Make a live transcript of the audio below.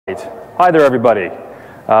Hi there, everybody.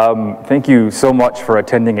 Thank you so much for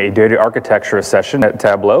attending a data architecture session at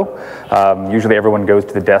Tableau. Usually everyone goes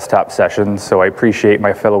to the desktop sessions, so I appreciate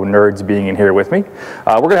my fellow nerds being in here with me.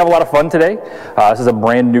 We're going to have a lot of fun today. This is a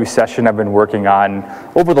brand new session I've been working on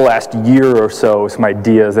over the last year or so, some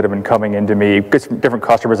ideas that have been coming into me, different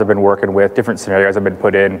customers I've been working with, different scenarios I've been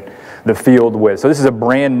put in the field with. So this is a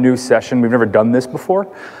brand new session. We've never done this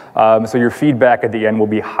before. So your feedback at the end will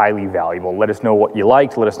be highly valuable. Let us know what you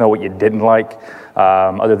liked, let us know what you didn't like.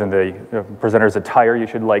 Other than the presenter's attire, you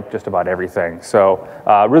should like just about everything. So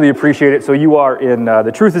really appreciate it. So you are in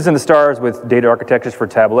The Truth is in the Stars with Data Architectures for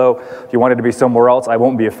Tableau. If you wanted to be somewhere else, I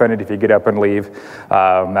won't be offended if you get up and leave.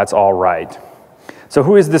 That's all right. So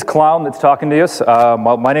who is this clown that's talking to us?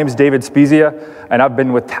 My name is David Spezia, and I've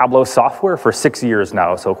been with Tableau software for 6 years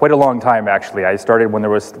now, so quite a long time actually. I started when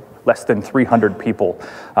there was less than 300 people,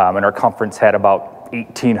 and our conference had about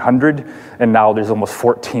 1,800, and now there's almost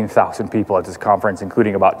 14,000 people at this conference,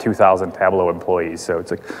 including about 2,000 Tableau employees. So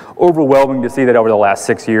it's like overwhelming to see that over the last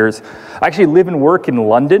 6 years. I actually live and work in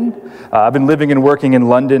London. I've been living and working in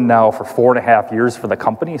London now for 4.5 years for the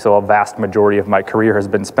company, so a vast majority of my career has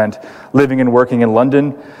been spent living and working in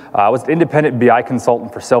London. I was an independent BI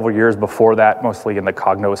consultant for several years before that, mostly in the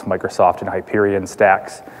Cognos, Microsoft, and Hyperion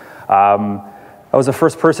stacks. I was the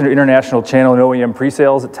first person to international channel and OEM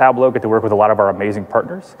pre-sales at Tableau, get to work with a lot of our amazing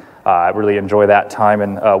partners. I really enjoy that time.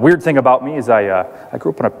 And weird thing about me is I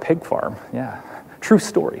grew up on a pig farm. Yeah, true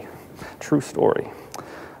story, true story.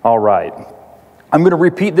 All right. I'm gonna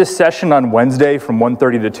repeat this session on Wednesday from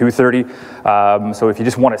 1:30 to 2:30. So if you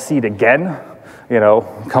just wanna see it again, you know,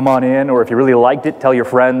 come on in, or if you really liked it, tell your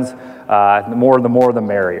friends. The more the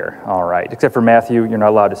merrier. All right, except for Matthew, you're not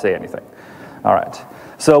allowed to say anything. All right.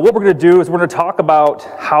 So what we're going to do is we're going to talk about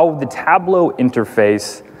how the Tableau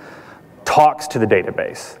interface talks to the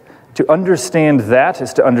database. To understand that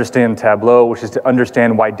is to understand Tableau, which is to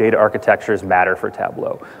understand why data architectures matter for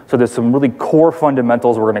Tableau. So there's some really core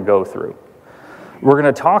fundamentals we're going to go through. We're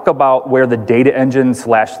going to talk about where the data engine /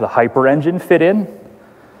 the hyper engine fit in.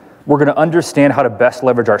 We're going to understand how to best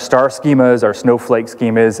leverage our star schemas, our snowflake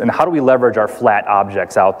schemas, and how do we leverage our flat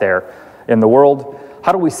objects out there in the world.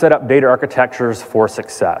 How do we set up data architectures for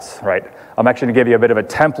success, right? I'm actually gonna give you a bit of a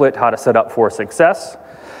template how to set up for success.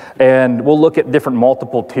 And we'll look at different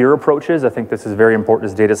multiple tier approaches. I think this is very important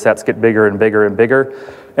as data sets get bigger and bigger and bigger.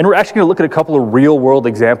 And we're actually gonna look at a couple of real world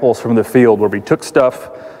examples from the field where we took stuff,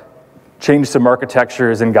 changed some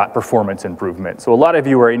architectures, and got performance improvement. So a lot of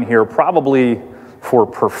you are in here probably for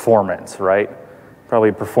performance, right?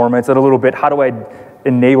 Probably performance and a little bit, how do I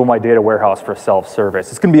enable my data warehouse for self-service?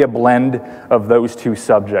 It's going to be a blend of those two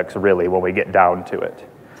subjects, really, when we get down to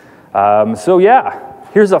it. So yeah,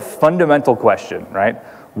 here's a fundamental question, right?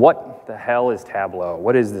 What the hell is Tableau?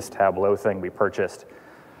 What is this Tableau thing we purchased?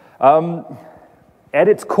 At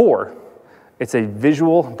its core, it's a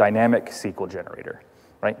visual dynamic SQL generator,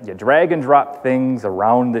 right? You drag and drop things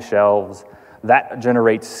around the shelves. That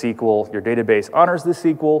generates SQL, your database honors the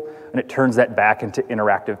SQL, and it turns that back into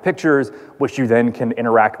interactive pictures, which you then can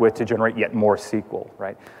interact with to generate yet more SQL,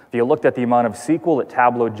 right? If you looked at the amount of SQL that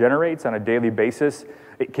Tableau generates on a daily basis,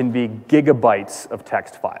 it can be gigabytes of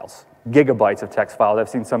text files. Gigabytes of text files. I've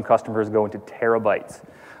seen some customers go into terabytes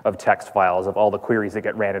of text files of all the queries that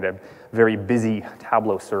get ran in a very busy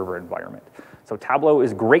Tableau server environment. So Tableau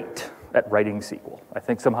is great at writing SQL. I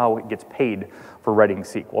think somehow it gets paid for writing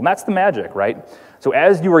SQL. And that's the magic, right? So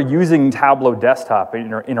as you are using Tableau desktop and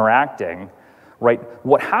you're interacting, right,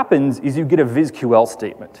 what happens is you get a VizQL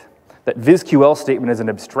statement. That VizQL statement is an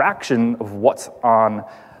abstraction of what's on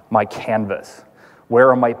my canvas. Where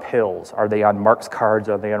are my pills? Are they on marks cards?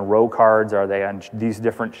 Are they on row cards? Are they on these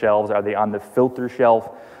different shelves? Are they on the filter shelf,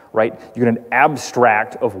 right? You get an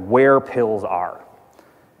abstract of where pills are.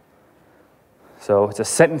 So it's a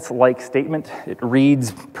sentence-like statement. It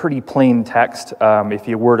reads pretty plain text. If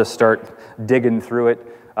you were to start digging through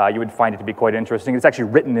it, you would find it to be quite interesting. It's actually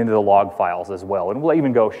written into the log files as well, and we'll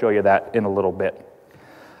even go show you that in a little bit.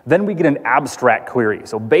 Then we get an abstract query.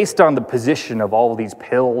 So based on the position of all of these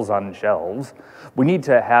pills on shelves, we need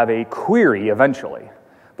to have a query eventually.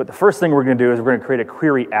 But the first thing we're going to do is we're going to create a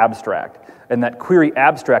query abstract. And that query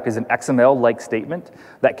abstract is an XML-like statement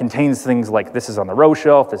that contains things like this is on the row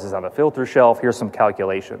shelf, this is on the filter shelf, here's some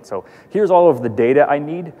calculations. So here's all of the data I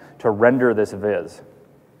need to render this viz.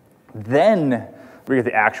 Then we get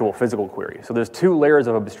the actual physical query. So there's 2 layers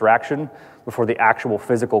of abstraction before the actual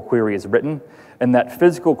physical query is written. And that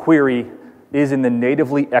physical query is in the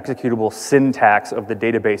natively executable syntax of the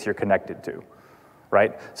database you're connected to.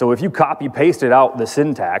 right? So if you copy pasted out the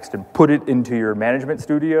syntax and put it into your management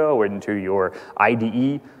studio or into your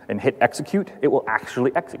IDE and hit execute, it will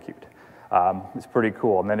actually execute. It's pretty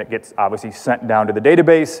cool. And then it gets obviously sent down to the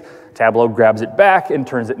database. Tableau grabs it back and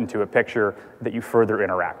turns it into a picture that you further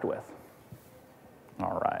interact with.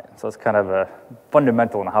 All right, so that's kind of a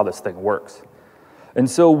fundamental in how this thing works. And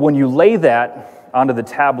so when you lay that onto the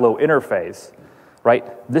Tableau interface, right,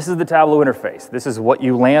 this is the Tableau interface. This is what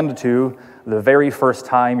you land to the very first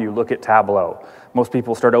time you look at Tableau. Most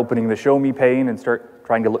people start opening the Show Me pane and start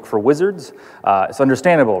trying to look for wizards. It's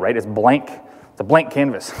understandable, right? It's blank. It's a blank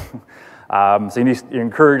canvas. So you're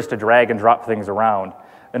encouraged to drag and drop things around.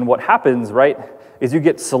 And what happens, right, is you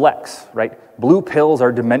get selects, right? Blue pills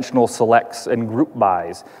are dimensional selects and group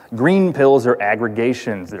bys. Green pills are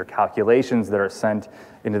aggregations. They're calculations that are sent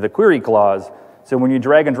into the query clause. So when you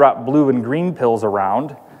drag and drop blue and green pills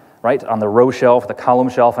around, right, on the row shelf, the column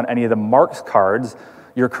shelf, on any of the marks cards,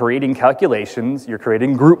 you're creating calculations, you're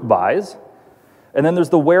creating group bys. And then there's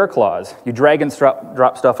the where clause. You drag and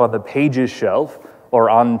drop stuff on the pages shelf or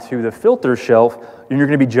onto the filter shelf, and you're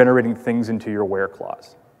going to be generating things into your where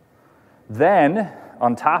clause. Then,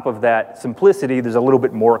 on top of that simplicity, there's a little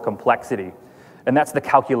bit more complexity, and that's the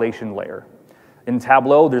calculation layer. In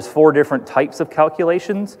Tableau, there's 4 different types of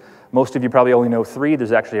calculations. Most of you probably only know 3.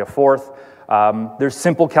 There's actually a 4th. There's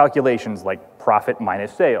simple calculations like profit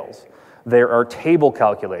minus sales. There are table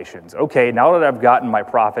calculations. Okay, now that I've gotten my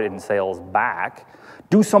profit and sales back,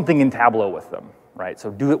 do something in Tableau with them, right?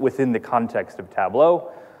 So do it within the context of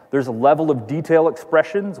Tableau. There's a level of detail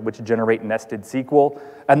expressions, which generate nested SQL,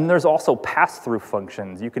 and there's also pass-through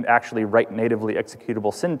functions. You can actually write natively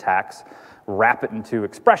executable syntax, wrap it into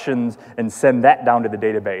expressions, and send that down to the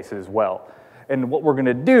database as well. And what we're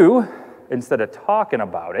gonna do, instead of talking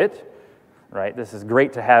about it, right, this is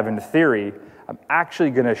great to have in theory, I'm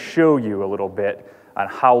actually gonna show you a little bit on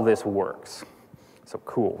how this works. So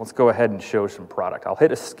cool, let's go ahead and show some product. I'll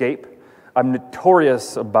hit escape. I'm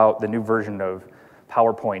notorious about the new version of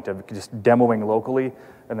PowerPoint of just demoing locally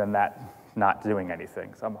and then that not doing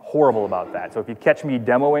anything. So I'm horrible about that. So if you catch me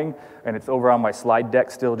demoing and it's over on my slide deck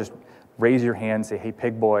still, just raise your hand, say, hey,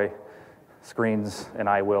 pig boy, screens, and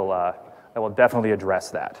I will definitely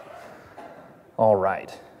address that. All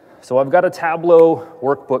right. So I've got a Tableau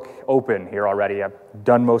workbook open here already. I've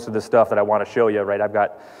done most of the stuff that I want to show you, right? I've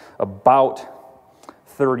got about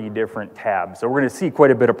 30 different tabs. So we're going to see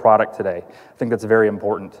quite a bit of product today. I think that's very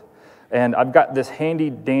important. And I've got this handy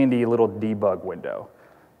dandy little debug window.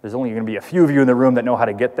 There's only going to be a few of you in the room that know how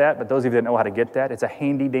to get that, but those of you that know how to get that, it's a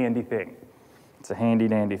handy dandy thing. It's a handy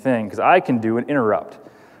dandy thing because I can do an interrupt.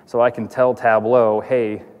 So I can tell Tableau,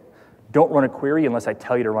 hey, don't run a query unless I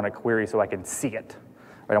tell you to run a query so I can see it.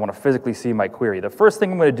 Right, I want to physically see my query. The first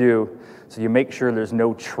thing I'm going to do, so you make sure there's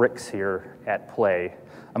no tricks here at play,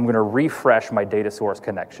 I'm going to refresh my data source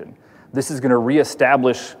connection. This is going to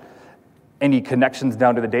reestablish any connections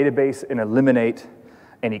down to the database and eliminate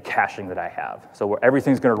any caching that I have. So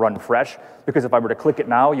everything's going to run fresh, because if I were to click it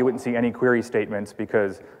now, you wouldn't see any query statements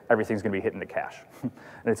because everything's going to be hitting the cache. And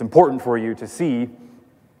it's important for you to see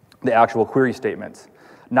the actual query statements.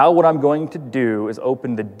 Now what I'm going to do is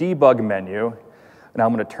open the debug menu, and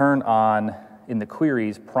I'm going to turn on, in the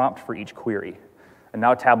queries, prompt for each query. And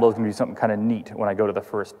now Tableau is going to do something kind of neat when I go to the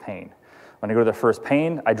first pane. When I go to the first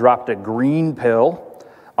pane, I dropped a green pill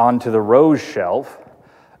onto the rows shelf,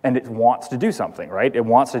 and it wants to do something, right? It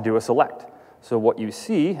wants to do a select. So what you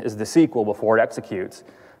see is the SQL before it executes.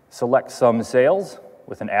 Select sum sales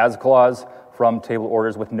with an as clause from table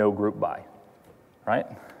orders with no group by, right?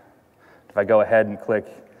 If I go ahead and click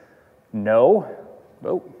no,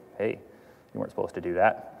 oh, hey, you weren't supposed to do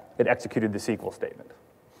that. It executed the SQL statement.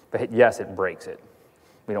 If I hit yes, it breaks it.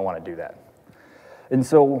 We don't want to do that. And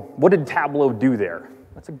so what did Tableau do there?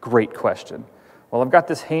 That's a great question. Well, I've got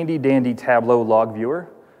this handy dandy Tableau log viewer,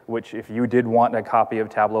 which if you did want a copy of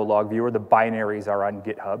Tableau log viewer, the binaries are on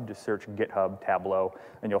GitHub. Just search GitHub Tableau,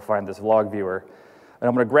 and you'll find this log viewer. And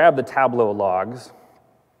I'm going to grab the Tableau logs.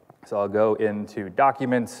 So I'll go into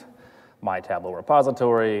Documents, My Tableau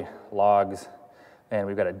Repository, Logs, and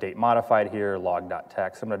we've got a date modified here,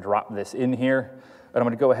 log.txt. I'm going to drop this in here, and I'm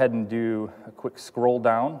going to go ahead and do a quick scroll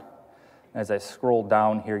down. As I scroll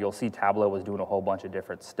down here, you'll see Tableau is doing a whole bunch of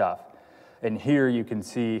different stuff. And here you can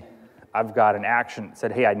see I've got an action that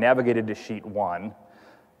said, hey, I navigated to sheet 1.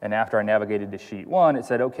 And after I navigated to sheet 1, it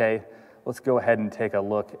said, okay, let's go ahead and take a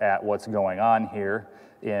look at what's going on here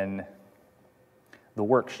in the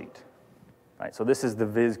worksheet. Right, so this is the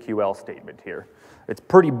VizQL statement here. It's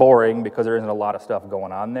pretty boring because there isn't a lot of stuff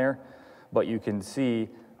going on there, but you can see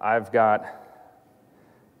I've got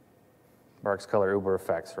Mark's color Uber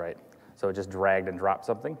effects, right? So it just dragged and dropped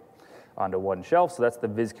something onto one shelf. So that's the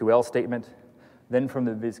VizQL statement. Then from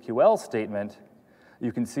the VizQL statement,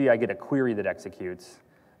 you can see I get a query that executes.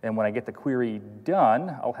 And when I get the query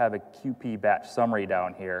done, I'll have a QP batch summary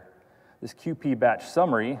down here. This QP batch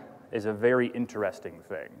summary is a very interesting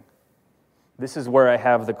thing. This is where I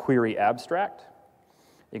have the query abstract.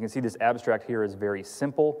 You can see this abstract here is very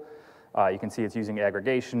simple. You can see it's using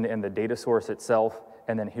aggregation and the data source itself,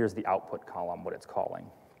 and then here's the output column, what it's calling.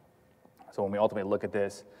 So when we ultimately look at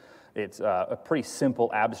this, it's a pretty simple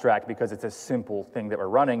abstract because it's a simple thing that we're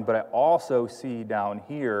running, but I also see down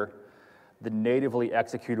here the natively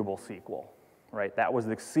executable SQL, right? That was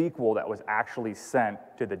the SQL that was actually sent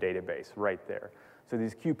to the database right there. So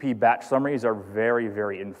these QP batch summaries are very,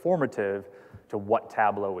 very informative to what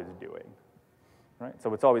Tableau is doing, right?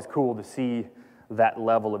 So it's always cool to see that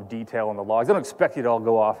level of detail in the logs. I don't expect you to all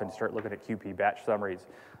go off and start looking at QP batch summaries,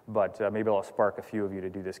 but maybe I'll spark a few of you to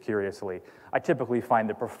do this curiously. I typically find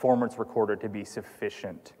the performance recorder to be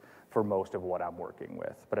sufficient for most of what I'm working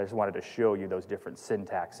with, but I just wanted to show you those different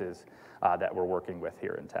syntaxes that we're working with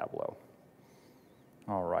here in Tableau.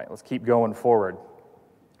 All right, let's keep going forward.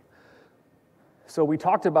 So we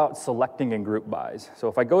talked about selecting and group bys. So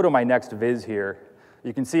if I go to my next viz here,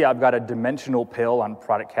 you can see I've got a dimensional pill on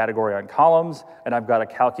product category on columns, and I've got a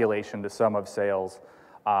calculation to sum of sales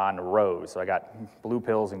on rows. So I got blue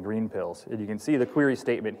pills and green pills. And you can see the query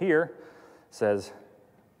statement here says,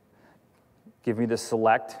 give me the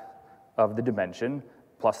select of the dimension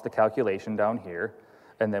plus the calculation down here,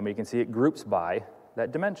 and then we can see it groups by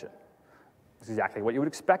that dimension. This is exactly what you would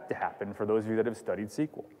expect to happen for those of you that have studied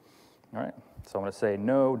SQL. All right, so I'm going to say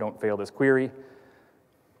no, don't fail this query.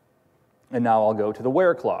 And now I'll go to the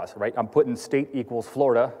where clause, right? I'm putting state equals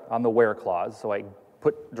Florida on the where clause, so I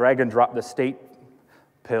drag and drop the state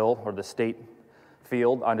pill or the state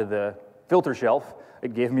field onto the filter shelf.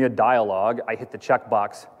 It gave me a dialog. I hit the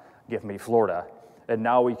checkbox, give me Florida. And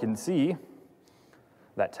now we can see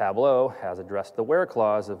that Tableau has addressed the where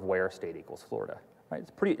clause of where state equals Florida. Right? It's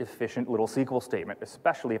a pretty efficient little SQL statement,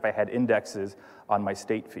 especially if I had indexes on my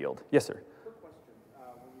state field. Yes, sir? Quick question.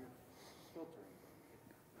 When you're filtering,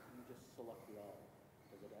 you just select the all.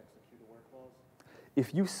 Does it execute a where clause?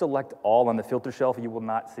 If you select all on the filter shelf, you will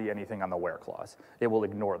not see anything on the where clause. It will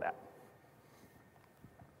ignore that.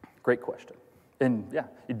 Great question. And yeah,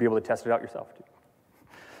 you'd be able to test it out yourself too.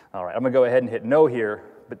 All right, I'm gonna go ahead and hit no here,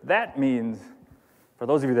 but that means, for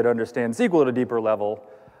those of you that understand SQL at a deeper level,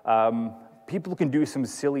 people can do some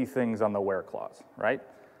silly things on the where clause, right?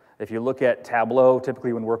 If you look at Tableau,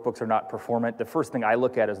 typically when workbooks are not performant, the first thing I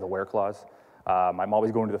look at is the where clause. I'm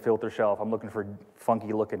always going to the filter shelf. I'm looking for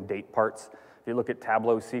funky looking date parts. If you look at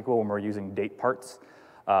Tableau SQL when we're using date parts,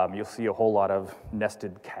 you'll see a whole lot of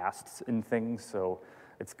nested casts in things, so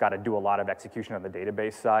it's got to do a lot of execution on the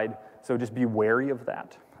database side, so just be wary of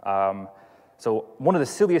that. So one of the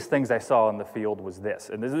silliest things I saw in the field was this,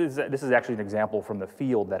 and this is actually an example from the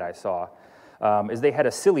field that I saw, is they had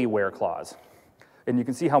a silly where clause. And you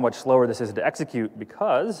can see how much slower this is to execute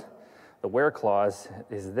because the where clause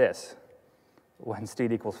is this. When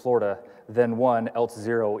state equals Florida, then 1, else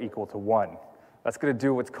 0 equal to 1. That's going to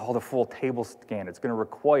do what's called a full table scan. It's going to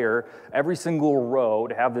require every single row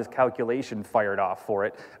to have this calculation fired off for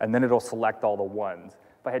it, and then it'll select all the ones.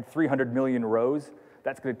 If I had 300 million rows,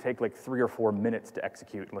 that's going to take like 3 or 4 minutes to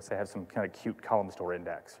execute unless I have some kind of cute column store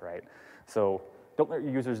index, right? So don't let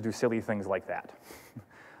your users do silly things like that.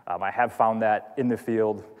 I have found that in the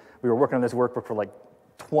field. We were working on this workbook for like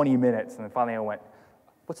 20 minutes, and then finally I went,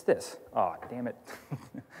 what's this? Oh, damn it.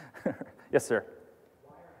 Yes, sir?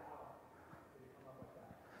 Why or how did you come up with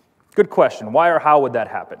that? Good question. Why or how would that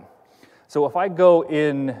happen? So if I go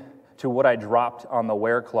in to what I dropped on the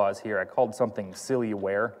where clause here, I called something silly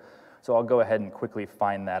where. So I'll go ahead and quickly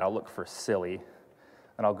find that. I'll look for silly,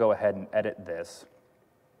 and I'll go ahead and edit this.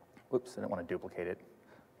 Oops, I didn't want to duplicate it.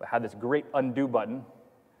 I had this great undo button.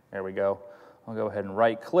 There we go. I'll go ahead and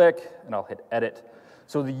right-click, and I'll hit edit.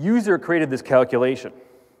 So the user created this calculation,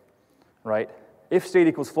 right? If state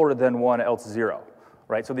equals Florida, then 1, else 0,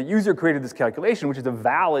 right? So the user created this calculation, which is a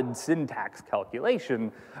valid syntax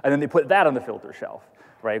calculation, and then they put that on the filter shelf,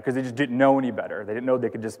 right? Because they just didn't know any better. They didn't know they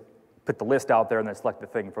could just put the list out there and then select the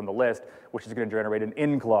thing from the list, which is going to generate an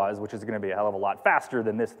in clause, which is going to be a hell of a lot faster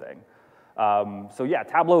than this thing. So yeah,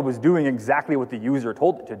 Tableau was doing exactly what the user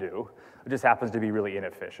told it to do. It just happens to be really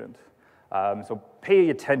inefficient. So pay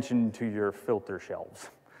attention to your filter shelves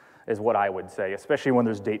is what I would say, especially when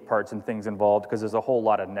there's date parts and things involved, because there's a whole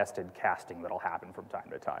lot of nested casting that'll happen from time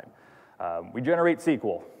to time. We generate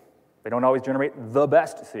SQL. We don't always generate the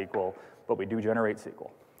best SQL, but we do generate SQL.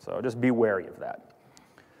 So just be wary of that.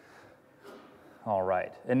 All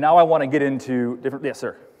right, and now I want to get into different, yes,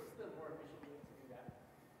 sir.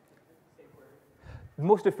 The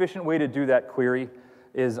most efficient way to do that query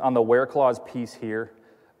is on the where clause piece here.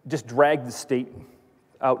 Just drag the state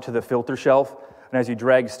out to the filter shelf, and as you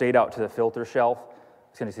drag state out to the filter shelf,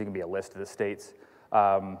 it's going to be a list of the states.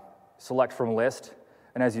 Select from list,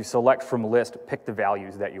 and as you select from list, pick the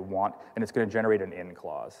values that you want, and it's going to generate an in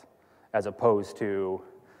clause, as opposed to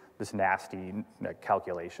this nasty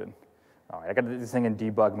calculation. All right, I got this thing in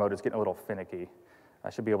debug mode. It's getting a little finicky. I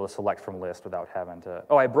should be able to select from list without having to,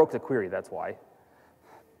 oh, I broke the query, that's why.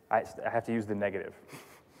 I have to use the negative.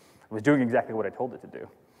 I was doing exactly what I told it to do.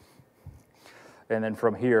 And then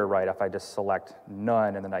from here, right, if I just select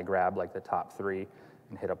none and then I grab like the top three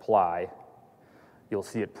and hit apply, you'll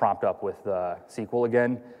see it prompt up with SQL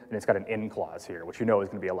again, and it's got an in clause here, which you know is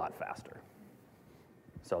going to be a lot faster.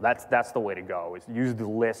 So that's the way to go, is use the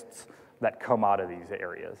lists that come out of these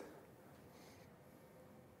areas.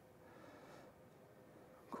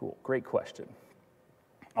 Cool, great question.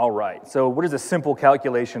 All right, so what does a simple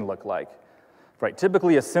calculation look like? Right,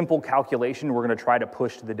 typically a simple calculation we're going to try to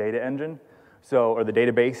push to the data engine, or the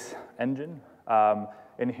database engine.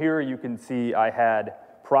 And here you can see I had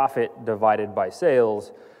profit divided by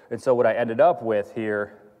sales, and so what I ended up with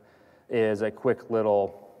here is a quick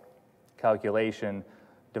little calculation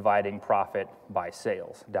dividing profit by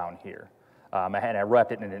sales down here. And I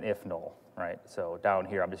wrapped it in an if null, right? So down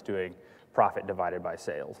here I'm just doing profit divided by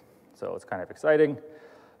sales. So it's kind of exciting.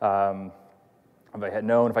 If I had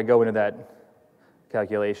known, if I go into that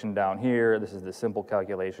calculation down here, this is the simple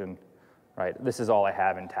calculation, right? This is all I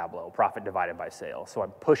have in Tableau, profit divided by sales. So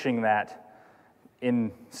I'm pushing that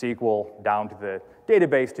in SQL down to the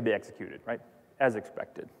database to be executed, right? As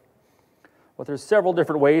expected. But there's several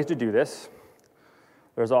different ways to do this.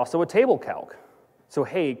 There's also a table calc. So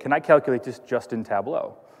hey, can I calculate this just in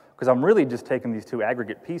Tableau? Because I'm really just taking these two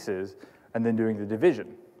aggregate pieces and then doing the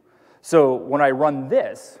division. So when I run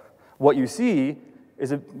this, what you see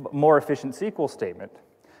is a more efficient SQL statement,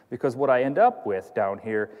 because what I end up with down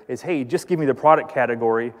here is, hey, just give me the product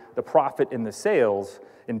category, the profit, and the sales,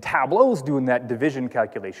 and Tableau's doing that division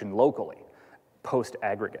calculation locally,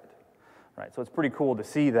 post-aggregate. Right? So it's pretty cool to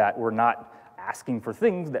see that we're not asking for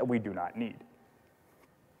things that we do not need.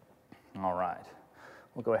 All right,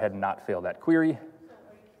 we'll go ahead and not fail that query. So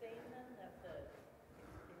are you saying then that it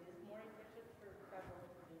is more efficient for Tableau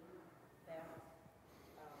to do that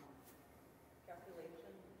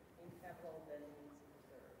calculation in Tableau than in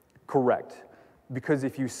SQL? Correct, because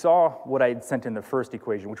if you saw what I had sent in the first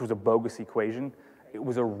equation, which was a bogus equation, it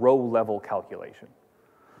was a row-level calculation.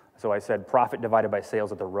 So I said profit divided by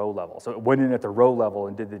sales at the row level. So it went in at the row level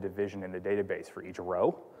and did the division in the database for each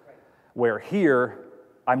row, where here,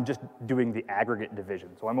 I'm just doing the aggregate division.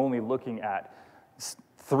 So I'm only looking at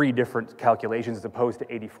 3 different calculations as opposed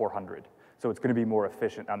to 8,400. So it's going to be more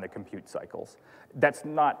efficient on the compute cycles. That's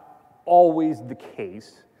not always the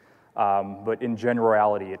case, but in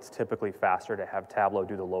generality, it's typically faster to have Tableau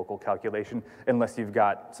do the local calculation unless you've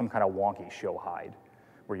got some kind of wonky show hide,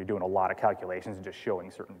 where you're doing a lot of calculations and just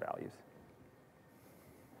showing certain values.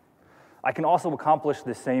 I can also accomplish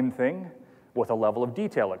the same thing with a level of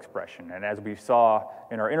detail expression. And as we saw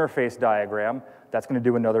in our interface diagram, that's going to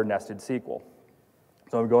do another nested SQL.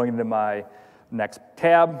 So I'm going into my next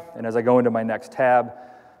tab, and as I go into my next tab,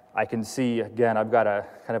 I can see, again, I've got a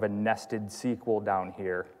kind of a nested SQL down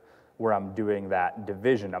here where I'm doing that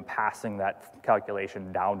division. I'm passing that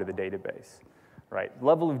calculation down to the database, right?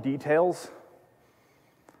 Level of details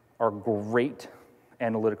are great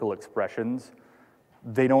analytical expressions.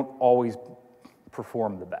 They don't always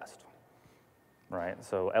perform the best. Right,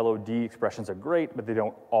 so LOD expressions are great, but they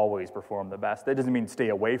don't always perform the best. That doesn't mean stay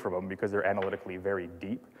away from them because they're analytically very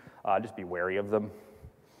deep. Just be wary of them.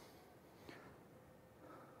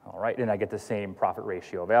 All right, and I get the same profit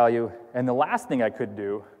ratio value. And the last thing I could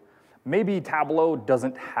do, maybe Tableau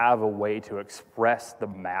doesn't have a way to express the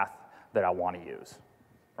math that I want to use.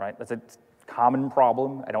 Right, that's a common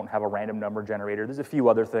problem. I don't have a random number generator. There's a few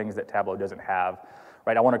other things that Tableau doesn't have.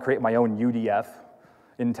 Right, I want to create my own UDF.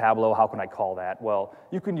 In Tableau, how can I call that? Well,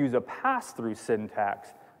 you can use a pass-through syntax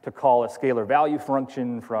to call a scalar value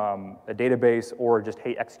function from a database, or just,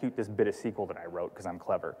 hey, execute this bit of SQL that I wrote because I'm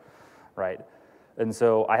clever, right? And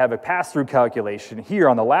so I have a pass-through calculation here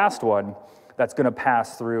on the last one that's going to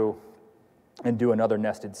pass through and do another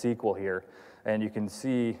nested SQL here. And you can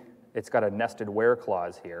see it's got a nested where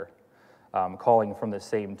clause here, calling from the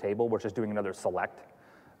same table, which is doing another select.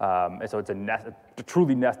 And so it's a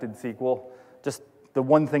truly nested SQL. Just the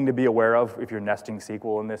one thing to be aware of if you're nesting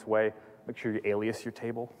SQL in this way, make sure you alias your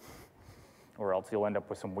table, or else you'll end up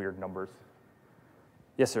with some weird numbers.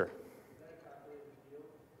 Yes, sir? Is that a calculation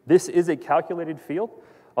This is a calculated field.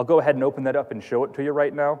 I'll go ahead and open that up and show it to you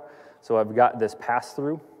right now. So I've got this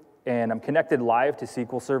pass-through, and I'm connected live to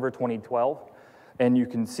SQL Server 2012. And you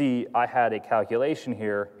can see I had a calculation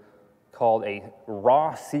here called a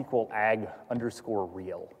raw SQL ag underscore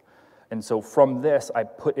real. And so from this, I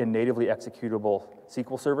put in natively executable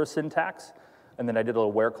SQL Server syntax, and then I did a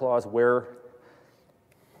little where clause, where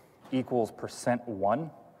equals %1.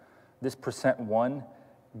 This %1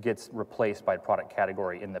 gets replaced by product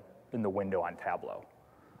category in the window on Tableau,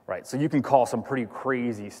 right? So you can call some pretty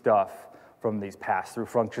crazy stuff from these pass-through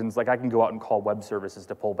functions. Like I can go out and call web services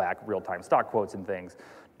to pull back real-time stock quotes and things,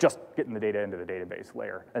 just getting the data into the database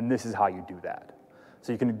layer. And this is how you do that.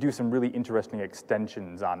 So you can do some really interesting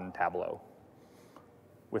extensions on Tableau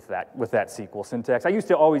with that SQL syntax. I used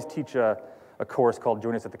to always teach a course called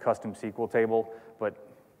Join Us at the Custom SQL Table, but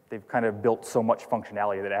they've kind of built so much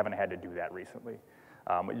functionality that I haven't had to do that recently.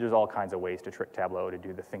 There's all kinds of ways to trick Tableau to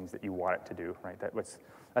do the things that you want it to do, right?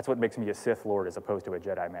 That's what makes me a Sith Lord as opposed to a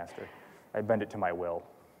Jedi Master. I bend it to my will.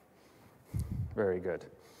 Very good.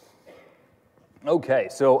 Okay,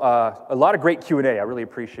 so a lot of great Q&A. I really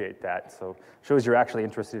appreciate that. So shows you're actually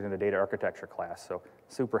interested in the data architecture class. So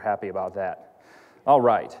super happy about that. All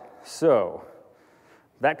right, so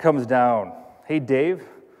that comes down. Hey, Dave.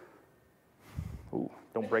 Ooh,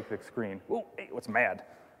 don't break the screen. Ooh, hey, what's mad?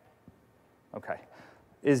 Okay.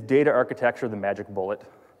 Is data architecture the magic bullet?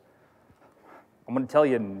 I'm going to tell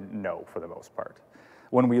you no for the most part.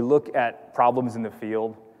 When we look at problems in the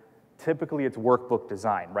field, typically it's workbook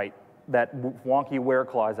design, right? That wonky where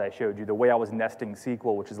clause I showed you, the way I was nesting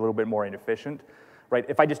SQL, which is a little bit more inefficient, right?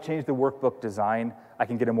 If I just change the workbook design, I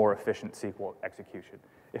can get a more efficient SQL execution.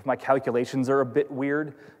 If my calculations are a bit weird,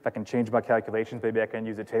 if I can change my calculations, maybe I can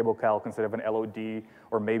use a table calc instead of an LOD,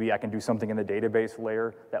 or maybe I can do something in the database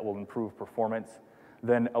layer that will improve performance.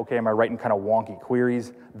 Then, okay, am I writing kind of wonky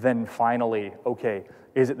queries? Then finally, okay,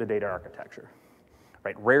 is it the data architecture?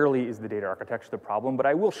 Right? Rarely is the data architecture the problem, but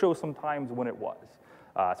I will show some times when it was.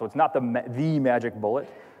 So it's not the magic bullet,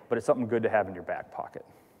 but it's something good to have in your back pocket.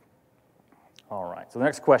 All right, so the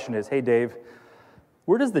next question is, hey Dave,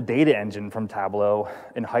 where does the data engine from Tableau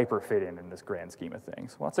and Hyper fit in this grand scheme of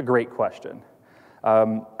things? Well, that's a great question.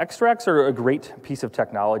 Extracts are a great piece of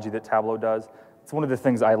technology that Tableau does. It's one of the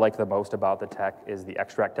things I like the most about the tech is the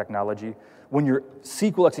extract technology. When your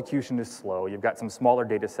SQL execution is slow, you've got some smaller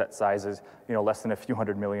data set sizes, less than a few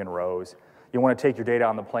 100 million rows. You want to take your data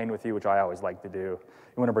on the plane with you, which I always like to do.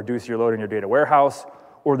 You want to reduce your load in your data warehouse,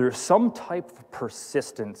 or there's some type of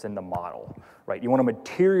persistence in the model, right? You want to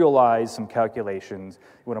materialize some calculations.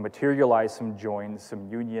 You want to materialize some joins,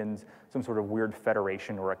 some unions, some sort of weird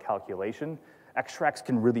federation or a calculation. Extracts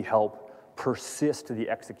can really help persist the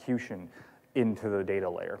execution into the data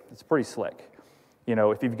layer. It's pretty slick.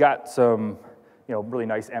 If you've got some, really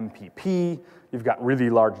nice MPP, you've got really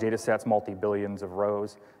large data sets, multi-billions of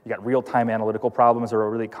rows, you got real-time analytical problems or a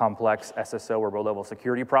really complex SSO or row-level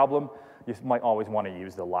security problem, you might always want to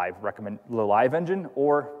use the live engine,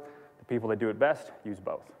 or the people that do it best use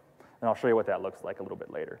both. And I'll show you what that looks like a little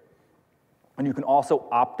bit later. And you can also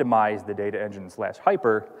optimize the data engine /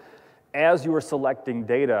 Hyper. As you are selecting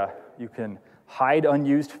data, you can hide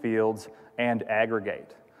unused fields and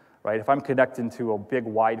aggregate, right? If I'm connected to a big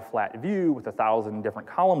wide flat view with 1,000 different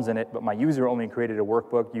columns in it, but my user only created a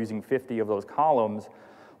workbook using 50 of those columns,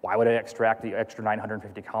 why would I extract the extra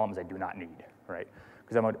 950 columns I do not need, right?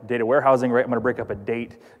 Because I'm a data warehousing, right? I'm gonna break up a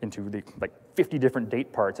date into 50 different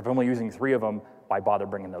date parts. If I'm only using 3 of them, why bother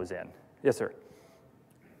bringing those in? Yes, sir.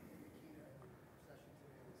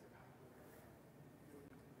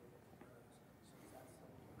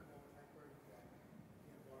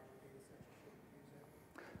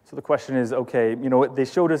 So the question is, okay, they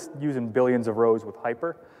showed us using billions of rows with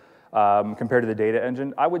Hyper compared to the data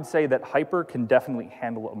engine. I would say that Hyper can definitely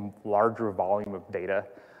handle a larger volume of data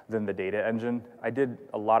than the data engine. I did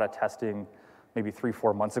a lot of testing maybe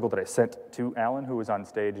 3-4 months ago that I sent to Alan, who was on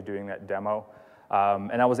stage doing that demo.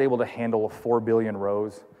 And I was able to handle 4 billion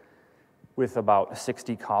rows with about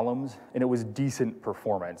 60 columns, and it was decent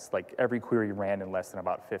performance. Like every query ran in less than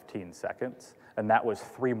about 15 seconds, and that was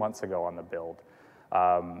 3 months ago on the build.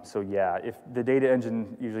 So yeah, if the data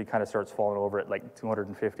engine usually kind of starts falling over at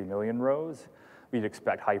 250 million rows, we'd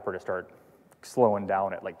expect Hyper to start slowing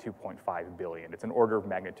down at 2.5 billion. It's an order of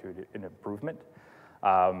magnitude in improvement,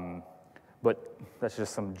 but that's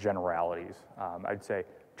just some generalities. I'd say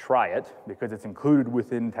try it because it's included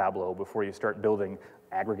within Tableau before you start building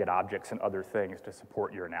aggregate objects and other things to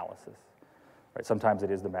support your analysis. Right? Sometimes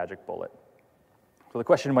it is the magic bullet. So the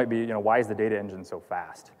question might be, why is the data engine so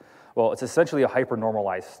fast? Well, it's essentially a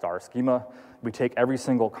hyper-normalized star schema. We take every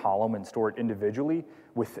single column and store it individually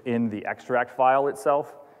within the extract file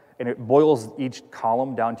itself, and it boils each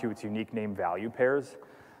column down to its unique name value pairs.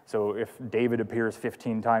 So if David appears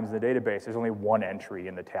 15 times in the database, there's only one entry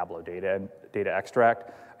in the Tableau data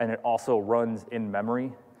extract, and it also runs in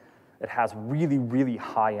memory. It has really, really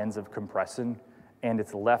high ends of compression, and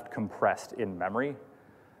it's left compressed in memory.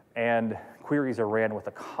 And queries are ran with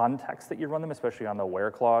the context that you run them, especially on the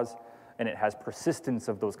where clause, and it has persistence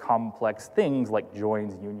of those complex things like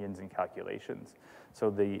joins, unions, and calculations. So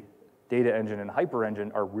the data engine and hyper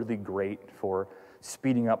engine are really great for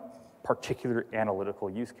speeding up particular analytical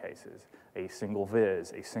use cases, a single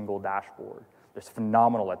viz, a single dashboard. They're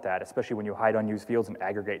phenomenal at that, especially when you hide unused fields and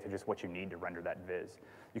aggregate to just what you need to render that viz.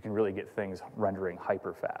 You can really get things rendering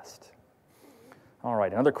hyper fast. All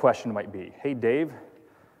right, another question might be, hey Dave,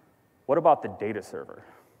 what about the data server?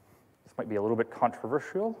 This might be a little bit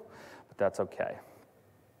controversial, but that's okay.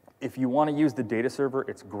 If you want to use the data server,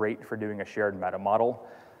 it's great for doing a shared meta model.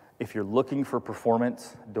 If you're looking for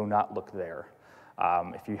performance, do not look there.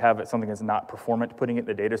 If you have something that's not performant, putting it in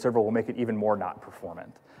the data server will make it even more not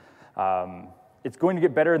performant. It's going to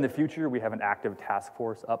get better in the future. We have an active task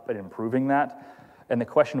force up at improving that. And the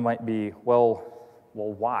question might be, well,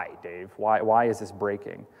 why, Dave? Why is this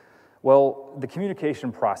breaking? Well, the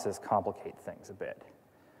communication process complicates things a bit.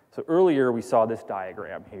 So earlier we saw this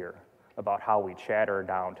diagram here about how we chatter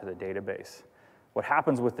down to the database. What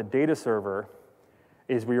happens with the data server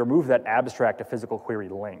is we remove that abstract to physical query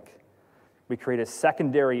link. We create a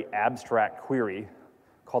secondary abstract query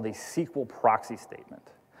called a SQL proxy statement.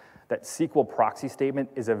 That SQL proxy statement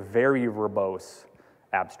is a very verbose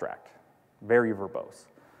abstract, very verbose.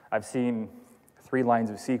 I've seen 3 lines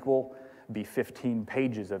of SQL be 15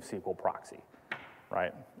 pages of SQL proxy,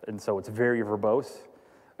 right? And so it's very verbose,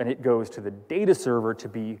 and it goes to the data server to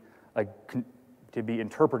be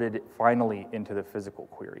interpreted finally into the physical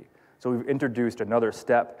query. So we've introduced another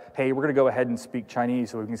step. Hey, we're gonna go ahead and speak Chinese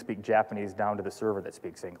so we can speak Japanese down to the server that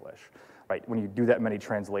speaks English, right? When you do that many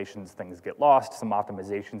translations, things get lost. Some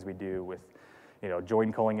optimizations we do with,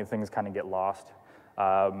 join calling and things kind of get lost.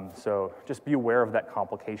 So just be aware of that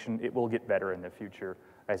complication. It will get better in the future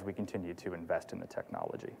as we continue to invest in the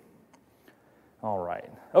technology. All right,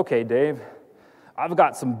 okay, Dave. I've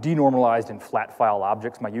got some denormalized and flat file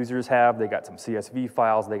objects my users have. They got some CSV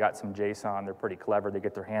files, they got some JSON, they're pretty clever, they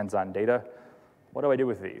get their hands on data. What do I do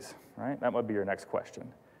with these, right? That might be your next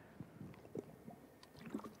question.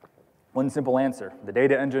 One simple answer, the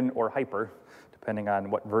data engine or hyper, depending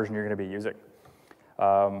on what version you're gonna be using.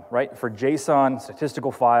 Right, for JSON,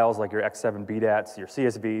 statistical files like your X7 BDATs, your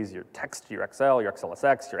CSVs, your text, your Excel, your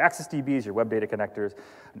XLSX, your AccessDBs, your web data connectors,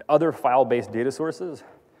 and other file-based data sources,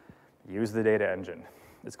 use the data engine.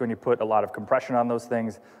 It's going to put a lot of compression on those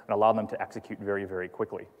things and allow them to execute very, very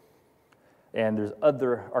quickly. And there's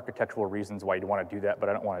other architectural reasons why you'd want to do that, but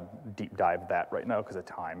I don't want to deep dive that right now because of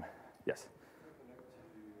time. Yes?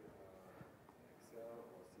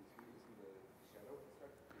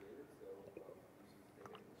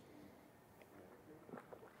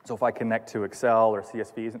 So if I connect to Excel or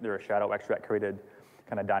CSV, isn't there a shadow extract created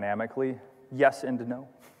kind of dynamically? Yes and no.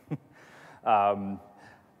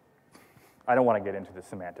 I don't want to get into the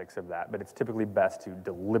semantics of that, but it's typically best to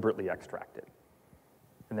deliberately extract it.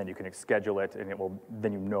 And then you can schedule it, and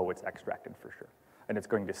then you know it's extracted for sure. And it's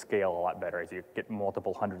going to scale a lot better as you get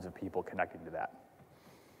multiple hundreds of people connecting to that.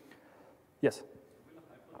 Yes?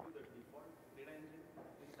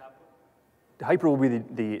 Hyper will be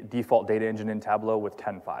the default data engine in Tableau with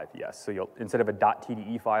 10.5, yes. So instead of a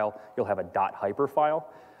 .tde file, you'll have a .hyper file.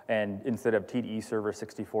 And instead of TDE server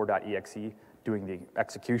 64.exe doing the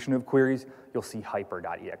execution of queries, you'll see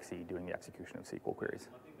hyper.exe doing the execution of SQL queries.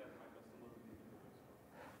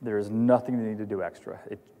 There is nothing they need to do extra.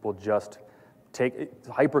 It will just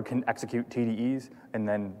Hyper can execute TDEs, and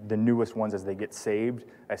then the newest ones as they get saved,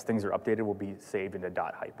 as things are updated, will be saved into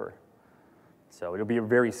 .hyper. So it'll be a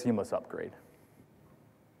very seamless upgrade.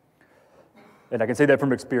 And I can say that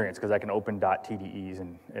from experience, because I can open .tdes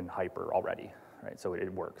in Hyper already, right? So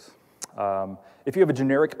it works. If you have a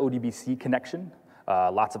generic ODBC connection,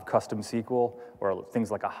 lots of custom SQL, or things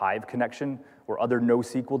like a Hive connection, or other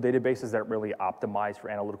NoSQL databases that really optimize for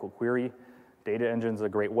analytical query, Data Engine's a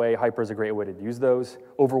great way, Hyper is a great way to use those.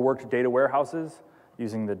 Overworked data warehouses,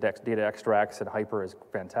 using the data extracts and Hyper is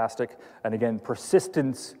fantastic. And again,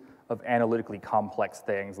 persistence of analytically complex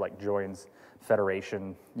things like joins,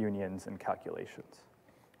 federation, unions, and calculations.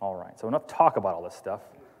 All right, so enough talk about all this stuff.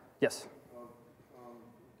 Yes?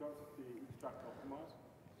 In terms of the extract optimize,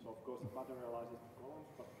 so of course it materializes the columns,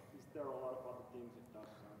 but is there a lot of other things it does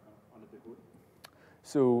under the hood?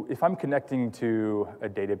 So if I'm connecting to a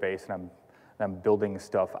database and and I'm building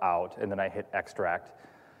stuff out, and then I hit extract,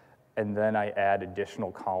 and then I add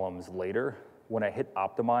additional columns later. When I hit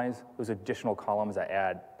optimize, those additional columns I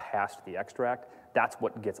add past the extract, that's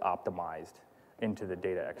what gets optimized into the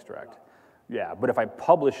data extract. Yeah, but if I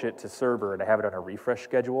publish it to server and I have it on a refresh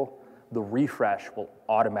schedule, the refresh will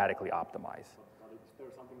automatically optimize. But is there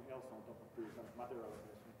something else on top of the kind of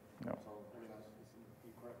materialization? No. So evidence is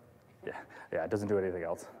incorrect. Yeah, it doesn't do anything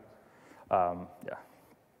else. Yeah.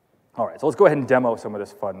 All right, so let's go ahead and demo some of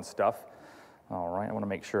this fun stuff. All right, I want to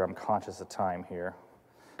make sure I'm conscious of time here.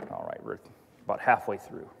 All right, we're about halfway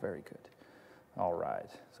through. Very good. All right,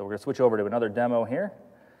 so we're going to switch over to another demo here,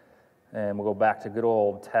 and we'll go back to good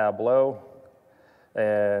old Tableau,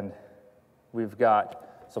 and we've got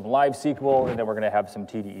some live SQL, and then we're going to have some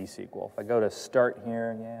TDE SQL. If I go to start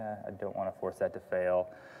here, yeah, I don't want to force that to fail.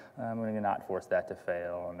 I'm going to not force that to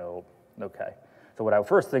fail. Nope. Okay. So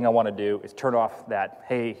first thing I want to do is turn off that,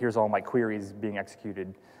 hey, here's all my queries being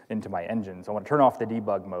executed into my engine. So I want to turn off the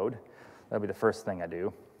debug mode. That'll be the first thing I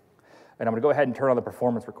do. And I'm going to go ahead and turn on the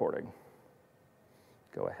performance recording.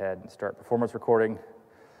 Go ahead and start performance recording.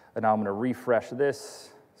 And now I'm going to refresh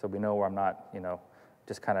this so we know where I'm not,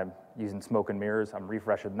 just kind of using smoke and mirrors. I'm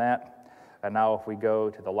refreshing that. And now if we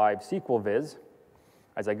go to the live SQL viz,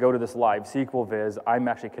 as I go to this live SQL viz, I'm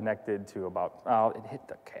actually connected to about, it hit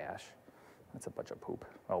the cache. That's a bunch of poop.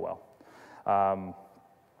 Oh, well.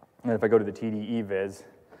 And if I go to the TDE viz,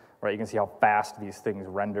 right, you can see how fast these things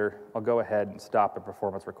render. I'll go ahead and stop the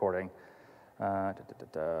performance recording. I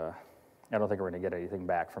don't think we're going to get anything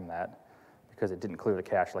back from that because it didn't clear the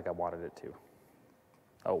cache like I wanted it to.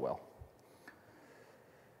 Oh, well.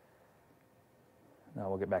 Now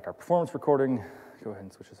we'll get back our performance recording. Go ahead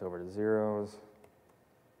and switch this over to zeros.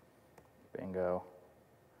 Bingo.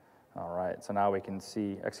 All right, so now we can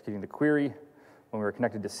see executing the query. When we were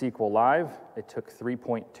connected to SQL Live, it took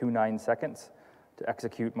 3.29 seconds to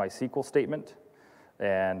execute my SQL statement.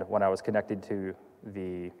 And when I was connected to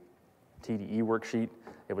the TDE worksheet,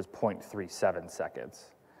 it was 0.37 seconds.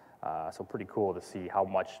 So pretty cool to see how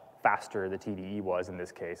much faster the TDE was in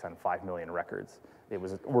this case on 5 million records. It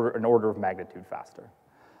was an order of magnitude faster.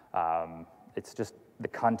 It's just the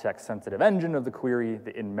context-sensitive engine of the query,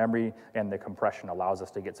 the in-memory, and the compression allows us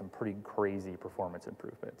to get some pretty crazy performance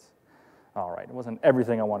improvements. All right, it wasn't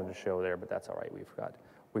everything I wanted to show there, but that's all right.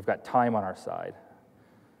 We've got time on our side.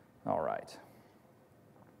 All right.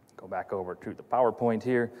 Go back over to the PowerPoint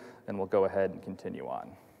here, and we'll go ahead and continue on.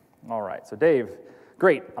 All right, so Dave,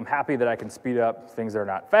 great. I'm happy that I can speed up things that are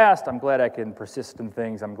not fast. I'm glad I can persist in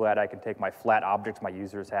things. I'm glad I can take my flat objects my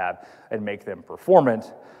users have and make them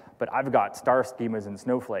performant. But I've got star schemas and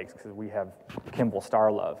snowflakes because we have Kimball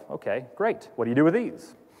star love. Okay, great. What do you do with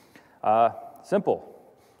these? Simple.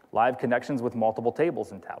 Live connections with multiple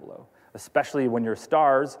tables in Tableau, especially when your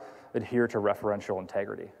stars adhere to referential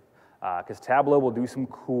integrity. Because Tableau will do some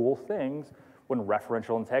cool things when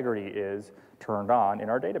referential integrity is turned on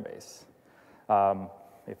in our database,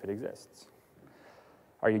 if it exists.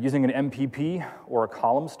 Are you using an MPP or a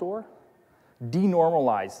column store?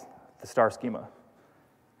 Denormalize the star schema,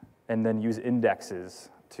 and then use indexes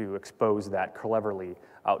to expose that cleverly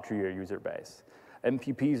out to your user base.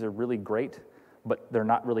 MPPs are really great, but they're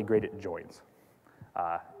not really great at joins.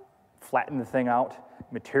 Flatten the thing out,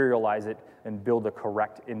 materialize it, and build a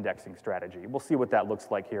correct indexing strategy. We'll see what that looks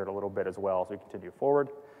like here in a little bit as well as we continue forward.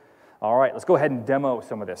 All right, let's go ahead and demo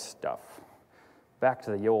some of this stuff. Back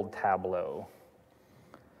to the old Tableau.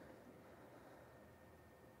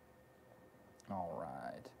 All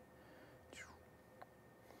right.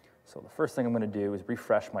 So the first thing I'm going to do is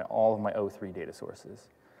refresh all of my O3 data sources.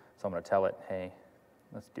 So I'm going to tell it, hey,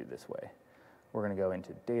 let's do it this way. We're going to go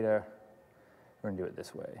into data. We're going to do it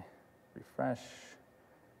this way. Refresh,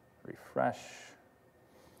 refresh.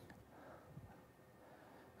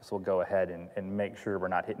 So we'll go ahead and make sure we're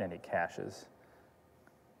not hitting any caches.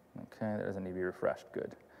 Okay, that doesn't need to be refreshed.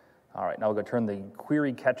 Good. All right, now we'll go turn the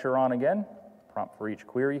query catcher on again, prompt for each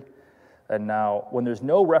query. And now, when there's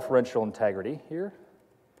no referential integrity here,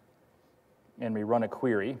 and we run a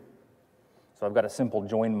query, so I've got a simple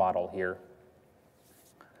join model here.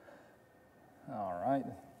 All right,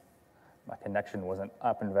 my connection wasn't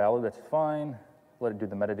up and valid, that's fine. Let it do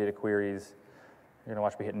the metadata queries. You're gonna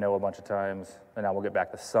watch me hit no a bunch of times, and now we'll get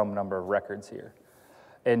back to some number of records here.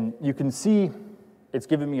 And you can see it's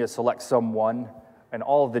giving me a select sum one, and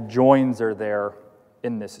all of the joins are there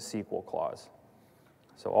in this SQL clause.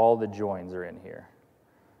 So all the joins are in here,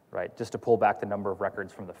 right? Just to pull back the number of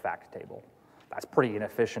records from the fact table. That's pretty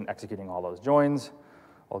inefficient executing all those joins.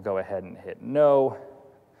 I'll go ahead and hit no.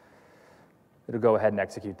 It'll go ahead and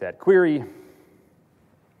execute that query.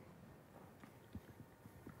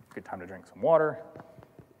 Good time to drink some water.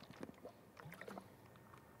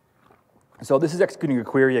 So this is executing a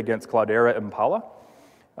query against Cloudera Impala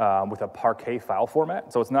with a Parquet file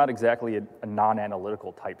format. So it's not exactly a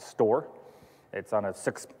non-analytical type store. It's on a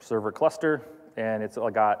 6-server cluster, and it's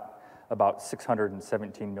got about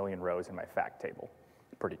 617 million rows in my fact table.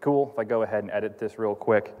 Pretty cool. If I go ahead and edit this real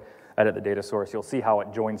quick, edit the data source, you'll see how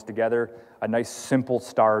it joins together. A nice simple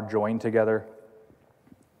star join together.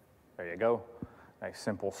 There you go. Nice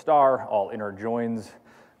simple star, all inner joins,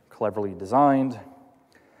 cleverly designed.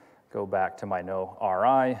 Go back to my no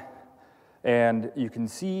RI, and you can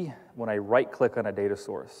see when I right-click on a data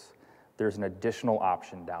source, there's an additional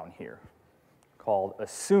option down here called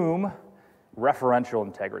Assume Referential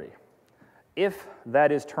Integrity. If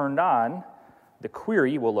that is turned on, the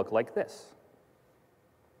query will look like this.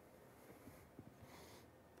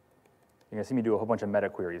 You're gonna see me do a whole bunch of meta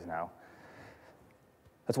queries now.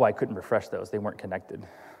 That's why I couldn't refresh those, they weren't connected.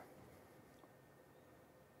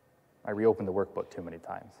 I reopened the workbook too many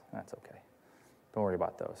times. That's okay. Don't worry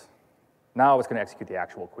about those. Now it's going to execute the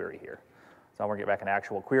actual query here. So I'm going to get back an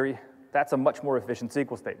actual query. That's a much more efficient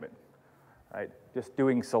SQL statement, right? Just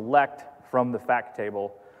doing select from the fact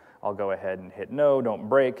table. I'll go ahead and hit no, don't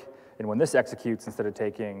break. And when this executes, instead of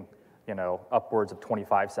taking, upwards of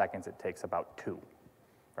 25 seconds, it takes about 2,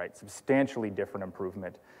 right? Substantially different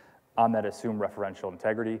improvement on that assume referential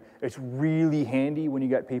integrity. It's really handy when you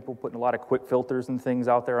got people putting a lot of quick filters and things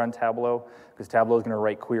out there on Tableau, because Tableau is going to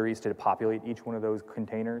write queries to populate each one of those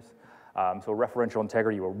containers. So referential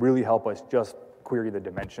integrity will really help us just query the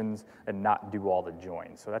dimensions and not do all the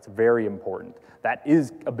joins. So that's very important. That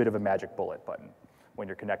is a bit of a magic bullet button when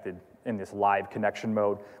you're connected in this live connection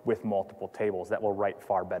mode with multiple tables. That will write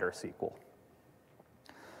far better SQL.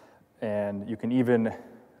 And you can even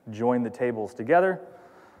join the tables together.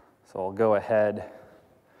 So I'll go ahead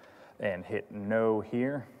and hit no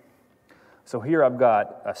here. So here I've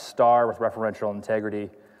got a star with referential integrity,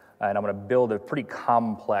 and I'm going to build a pretty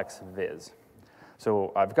complex viz.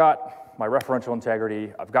 So I've got my referential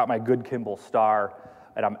integrity, I've got my good Kimball star,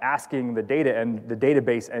 and I'm asking the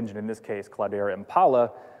database engine, in this case Cloudera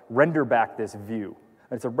Impala, render back this view.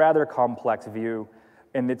 And it's a rather complex view,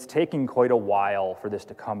 and it's taking quite a while for this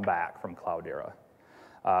to come back from Cloudera.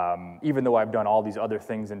 Even though I've done all these other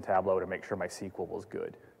things in Tableau to make sure my SQL was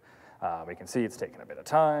good. You can see it's taking a bit of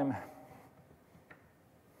time.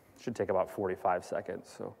 Should take about 45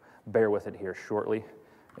 seconds, so bear with it here shortly.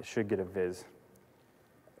 It should get a viz.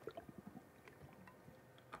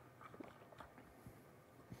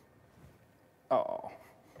 Oh,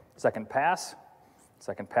 second pass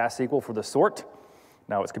SQL for the sort.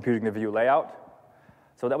 Now it's computing the view layout.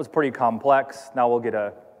 So that was pretty complex. Now we'll get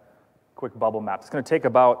a quick bubble map. It's going to take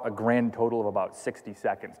about a grand total of about 60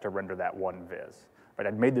 seconds to render that one viz. Right?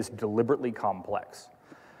 I've made this deliberately complex.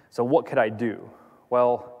 So what could I do?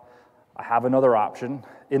 Well, I have another option.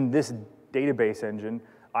 In this database engine,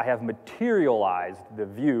 I have materialized the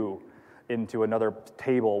view into another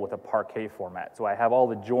table with a Parquet format. So I have all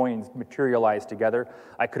the joins materialized together.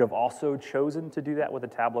 I could have also chosen to do that with a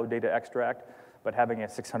Tableau data extract, but having a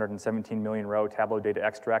 617 million row Tableau data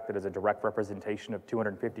extract that is a direct representation of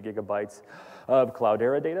 250 gigabytes of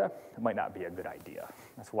Cloudera data, it might not be a good idea.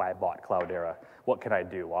 That's why I bought Cloudera. What can I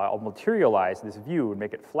do? Well, I'll materialize this view and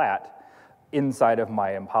make it flat inside of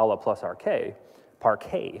my Impala plus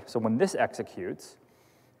Parquet. So when this executes,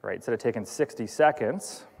 right, instead of taking 60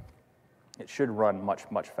 seconds, it should run much,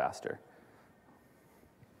 much faster.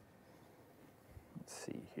 Let's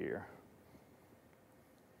see here.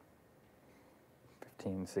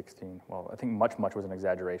 15, 16, well, I think much was an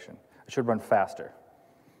exaggeration. It should run faster.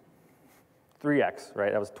 3x,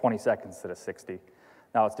 right? That was 20 seconds instead of 60.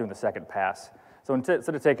 Now it's doing the second pass. So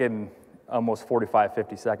instead of taking almost 45,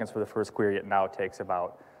 50 seconds for the first query, it now takes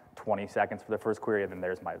about 20 seconds for the first query, and then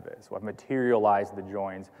there's my viz. So I've materialized the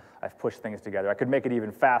joins. I've pushed things together. I could make it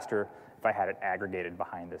even faster if I had it aggregated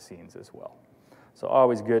behind the scenes as well. So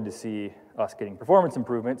always good to see us getting performance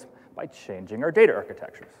improvements by changing our data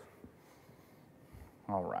architectures.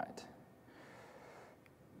 All right.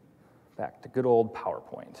 Back to good old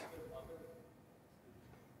PowerPoint.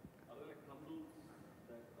 Are there like thumb rules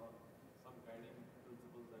that some guiding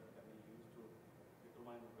principles that can be used to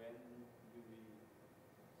determine when do we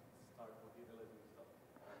start materializing stuff?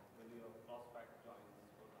 When you have cross-fact joins,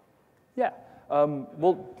 for example?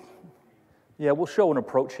 We'll show an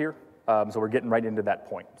approach here. So we're getting right into that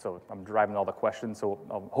point. So I'm driving all the questions, so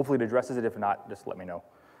hopefully it addresses it. If not, just let me know.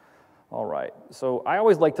 All right, so I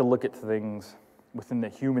always like to look at things within the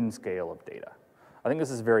human scale of data. I think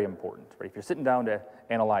this is very important, right? If you're sitting down to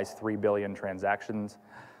analyze 3 billion transactions,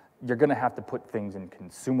 you're gonna have to put things in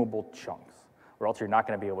consumable chunks. or else you're not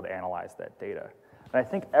going to be able to analyze that data. And I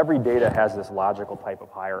think every data has this logical type of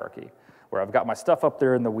hierarchy, where I've got my stuff up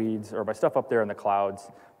there in the weeds, or my stuff up there in the clouds,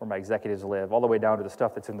 where my executives live, all the way down to the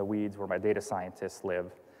stuff that's in the weeds, where my data scientists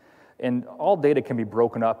live. And all data can be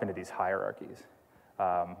broken up into these hierarchies,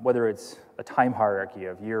 whether it's a time hierarchy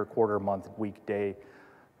of year, quarter, month, week, day,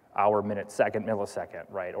 hour, minute, second, millisecond,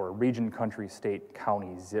 right? Or region, country, state,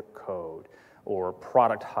 county, zip code, or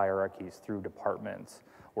product hierarchies through departments,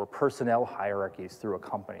 or personnel hierarchies through a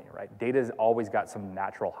company, right? Data's always got some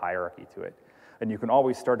natural hierarchy to it. And you can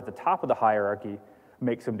always start at the top of the hierarchy,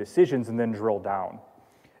 make some decisions, and then drill down.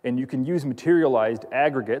 And you can use materialized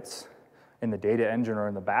aggregates in the data engine or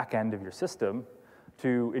in the back end of your system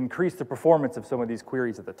to increase the performance of some of these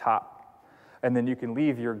queries at the top. And then you can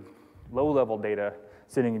leave your low-level data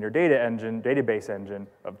sitting in your data engine, database engine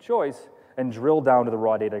of choice, and drill down to the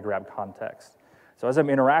raw data to grab context. So as I'm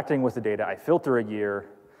interacting with the data, I filter a year,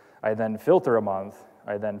 I then filter a month,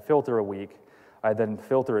 I then filter a week, I then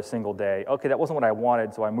filter a single day. Okay, that wasn't what I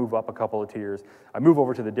wanted, so I move up a couple of tiers. I move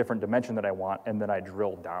over to the different dimension that I want, and then I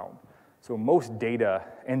drill down. So most data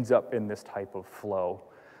ends up in this type of flow,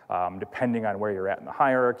 depending on where you're at in the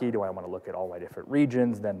hierarchy. Do I want to look at all my different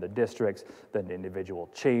regions, then the districts, then the individual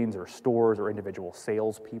chains or stores or individual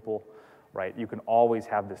salespeople, right? You can always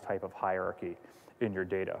have this type of hierarchy in your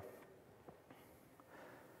data.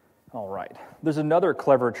 All right, there's another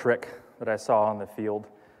clever trick that I saw in the field.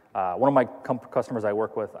 One of my customers I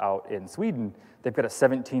work with out in Sweden, they've got a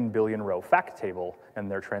 17 billion row fact table in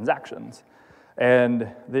their transactions. And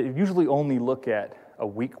they usually only look at a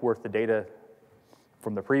week worth of data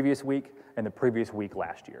from the previous week and the previous week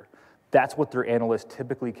last year. That's what their analysts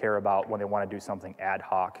typically care about when they want to do something ad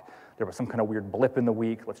hoc. There was some kind of weird blip in the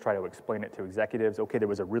week. Let's try to explain it to executives. Okay, there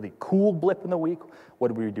was a really cool blip in the week. What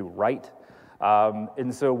did we do right?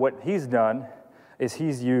 And so what he's done is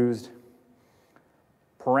he's used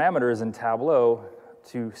parameters in Tableau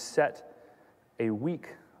to set a week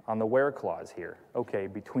on the where clause here. Okay,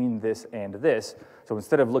 between this and this. So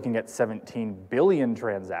instead of looking at 17 billion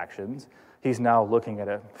transactions, he's now looking at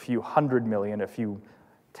a few hundred million, a few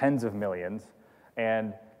tens of millions,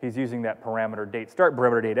 and he's using that parameter date start,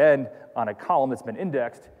 parameter date end on a column that's been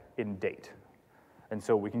indexed in date. And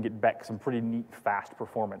so we can get back some pretty neat, fast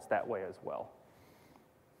performance that way as well.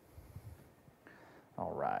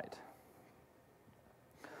 All right.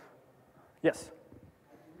 Yes?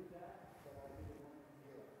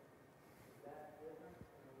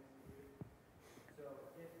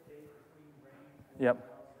 Yep.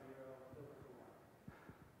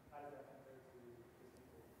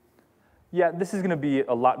 Yeah, this is going to be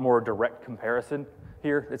a lot more direct comparison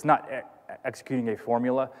here. It's not executing a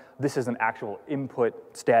formula. This is an actual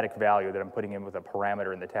input static value that I'm putting in with a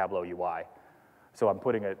parameter in the Tableau UI. So I'm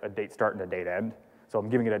putting a date start and a date end. So I'm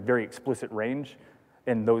giving it a very explicit range,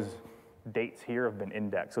 and those dates here have been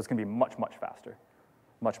indexed. So it's going to be much, much faster.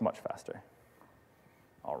 Much, much faster.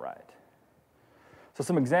 All right. So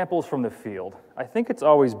some examples from the field. I think it's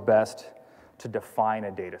always best to define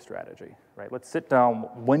a data strategy, right? Let's sit down.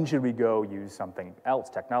 When should we go use something else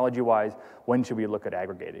technology-wise? When should we look at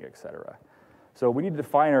aggregating, et cetera? So we need to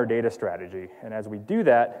define our data strategy. And as we do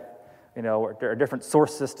that, you know, there are different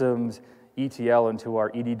source systems, ETL into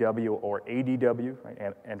our EDW or ADW,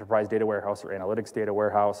 right? Enterprise Data Warehouse or Analytics Data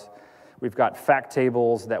Warehouse. We've got fact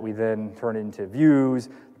tables that we then turn into views.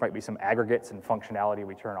 There might be some aggregates and functionality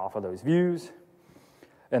we turn off of those views.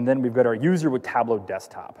 And then we've got our user with Tableau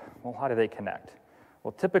desktop. Well, how do they connect?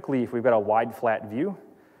 Well, typically, if we've got a wide flat view,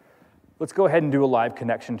 let's go ahead and do a live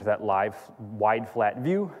connection to that live wide flat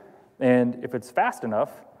view. And if it's fast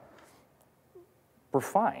enough, we're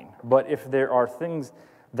fine. But if there are things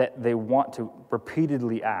that they want to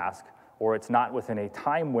repeatedly ask, or it's not within a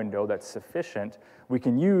time window that's sufficient, we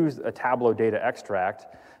can use a Tableau data extract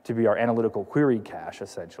to be our analytical query cache,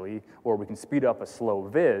 essentially, or we can speed up a slow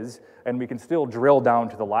viz, and we can still drill down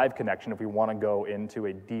to the live connection if we want to go into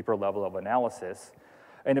a deeper level of analysis.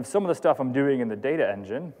 And if some of the stuff I'm doing in the data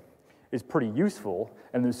engine is pretty useful,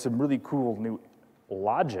 and there's some really cool new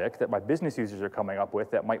logic that my business users are coming up with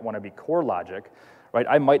that might want to be core logic, right?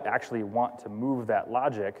 I might actually want to move that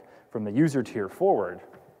logic from the user tier forward.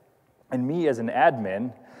 And me as an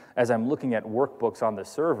admin, as I'm looking at workbooks on the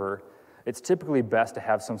server, it's typically best to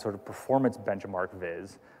have some sort of performance benchmark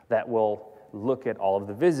viz that will look at all of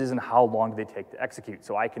the vizes and how long do they take to execute.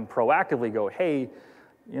 So I can proactively go, hey,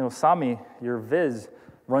 you know, Sami, your viz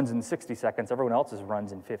runs in 60 seconds, everyone else's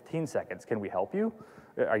runs in 15 seconds. Can we help you?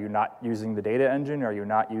 Are you not using the data engine? Are you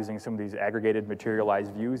not using some of these aggregated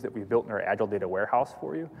materialized views that we've built in our Agile Data Warehouse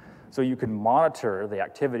for you? So you can monitor the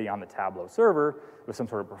activity on the Tableau server with some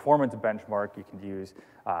sort of performance benchmark. You can use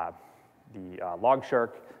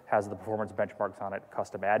LogShark has the performance benchmarks on it,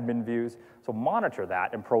 custom admin views. So monitor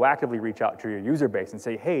that and proactively reach out to your user base and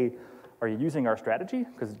say, hey, are you using our strategy?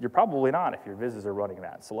 Because you're probably not if your vises are running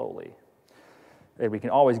that slowly. And we can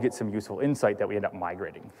always get some useful insight that we end up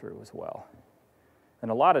migrating through as well.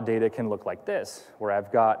 And a lot of data can look like this, where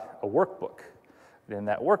I've got a workbook. And in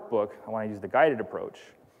that workbook, I want to use the guided approach.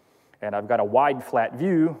 And I've got a wide flat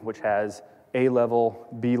view, which has A level,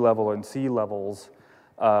 B level, and C levels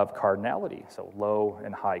of cardinality, so low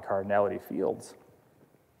and high cardinality fields.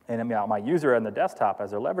 And my user on the desktop,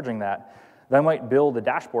 as they're leveraging that, they might build a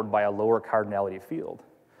dashboard by a lower cardinality field,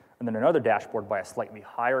 and then another dashboard by a slightly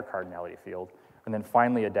higher cardinality field, and then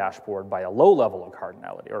finally a dashboard by a low level of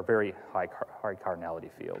cardinality, or a very high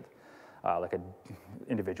cardinality field, like an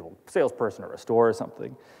individual salesperson or a store or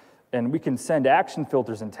something. And we can send action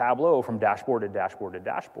filters in Tableau from dashboard to dashboard to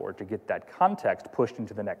dashboard to get that context pushed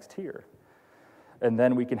into the next tier. And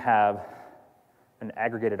then we can have an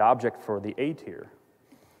aggregated object for the A tier,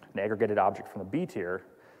 an aggregated object from the B tier.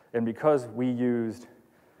 And because we used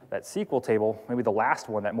that SQL table, maybe the last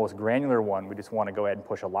one, that most granular one, we just want to go ahead and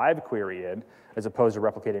push a live query in, as opposed to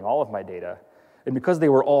replicating all of my data. And because they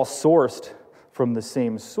were all sourced from the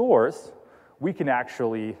same source, we can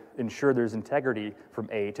actually ensure there's integrity from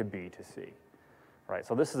A to B to C. Right?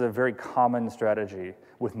 So this is a very common strategy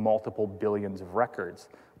with multiple billions of records.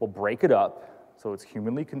 We'll break it up so it's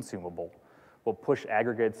humanly consumable. We'll push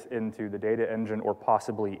aggregates into the data engine or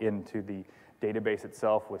possibly into the database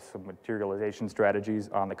itself with some materialization strategies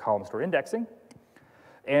on the column store indexing.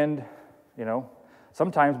 And,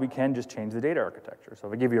 sometimes we can just change the data architecture. So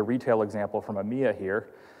if I give you a retail example from EMEA here,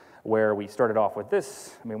 where we started off with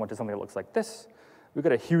this, and we went to something that looks like this, we've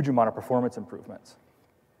got a huge amount of performance improvements.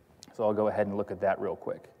 So I'll go ahead and look at that real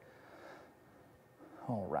quick.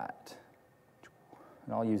 All right.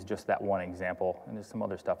 And I'll use just that one example, and there's some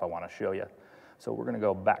other stuff I want to show you. So we're going to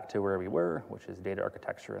go back to where we were, which is data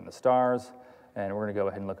architecture in the stars, and we're going to go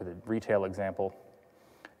ahead and look at the retail example,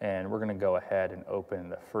 and we're going to go ahead and open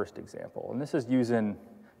the first example. And this is using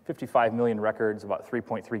 55 million records, about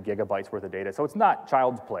 3.3 gigabytes worth of data. So it's not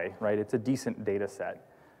child's play, right? It's a decent data set.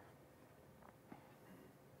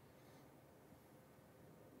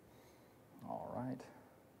 All right.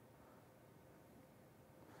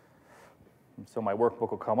 And so my workbook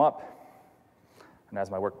will come up, and as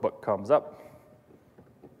my workbook comes up,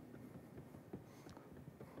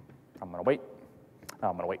 I'm going to wait.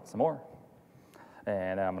 I'm going to wait some more,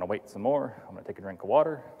 and I'm going to wait some more. I'm going to take a drink of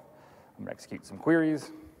water. I'm going to execute some queries.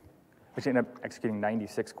 We should end up executing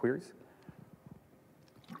 96 queries.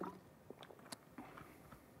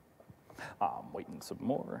 I'm waiting some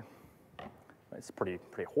more. It's a pretty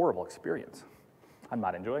horrible experience. I'm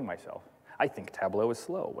not enjoying myself. I think Tableau is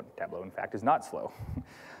slow, when Tableau, in fact, is not slow.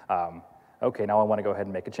 Okay, now I want to go ahead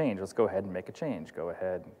and make a change. Let's go ahead and make a change. Go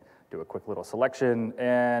ahead and do a quick little selection,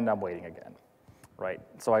 and I'm waiting again, right?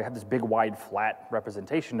 So I have this big, wide, flat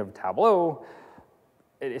representation of Tableau.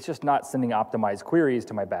 It's just not sending optimized queries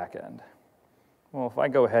to my back end. Well, if I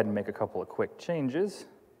go ahead and make a couple of quick changes,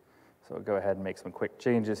 so I'll go ahead and make some quick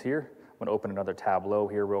changes here. I'm going to open another Tableau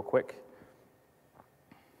here real quick.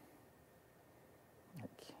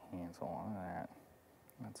 Cancel on that.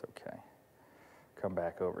 That's okay. Come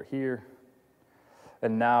back over here.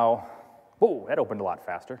 And now, whoa, that opened a lot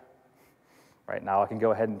faster. Right, now I can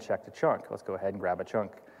go ahead and check the chunk. Let's go ahead and grab a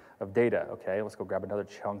chunk of data. Okay, let's go grab another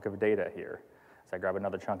chunk of data here. So I grab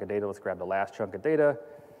another chunk of data. Let's grab the last chunk of data.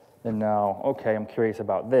 And now, okay, I'm curious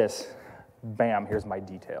about this. Bam, here's my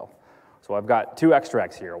detail. So I've got two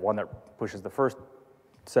extracts here, one that pushes the first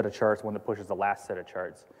set of charts, one that pushes the last set of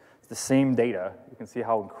charts. It's the same data. You can see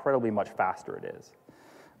how incredibly much faster it is. All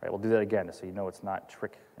right, we'll do that again just so you know it's not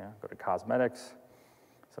trick. Yeah, go to cosmetics.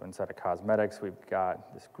 So inside of cosmetics, we've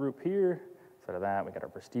got this group here. Instead of that, we got our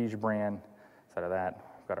prestige brand. Instead of that,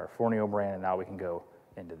 we've got our Forneo brand, and now we can go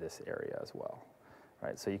into this area as well. All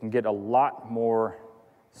right, so you can get a lot more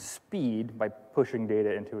speed by pushing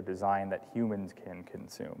data into a design that humans can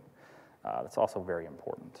consume. That's also very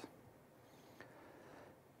important.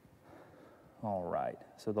 All right,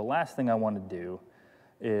 so the last thing I want to do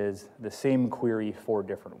is the same query 4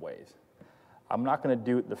 different ways. I'm not going to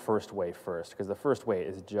do it the first way first, because the first way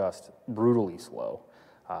is just brutally slow.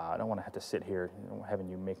 I don't want to have to sit here having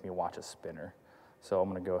you make me watch a spinner. So I'm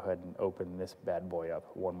going to go ahead and open this bad boy up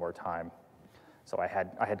one more time. So I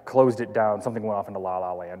had closed it down. Something went off into La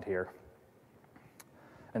La Land here.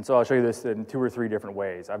 And so I'll show you this in 2 or 3 different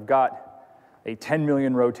ways. I've got a 10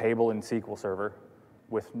 million row table in SQL Server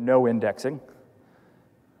with no indexing.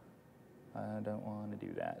 I don't want to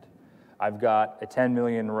do that. I've got a 10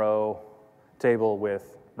 million row table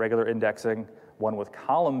with regular indexing one with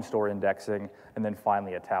column store indexing, and then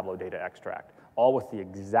finally a Tableau data extract, all with the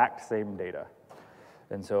exact same data.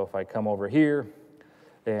 And so if I come over here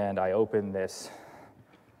and I open this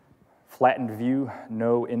flattened view,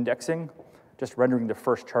 no indexing, just rendering the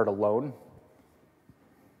first chart alone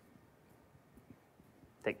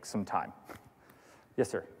takes some time. Yes,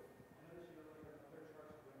 sir?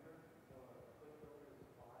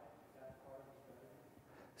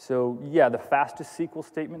 So yeah, the fastest SQL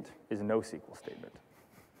statement is no SQL statement.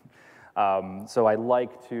 So I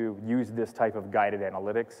like to use this type of guided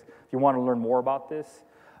analytics. If you want to learn more about this,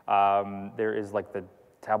 there is like the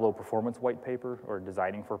Tableau performance white paper, or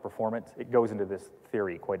designing for performance. It goes into this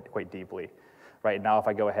theory quite deeply. Right now, if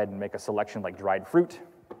I go ahead and make a selection like dried fruit,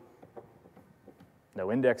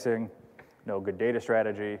 no indexing, no good data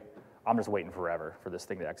strategy, I'm just waiting forever for this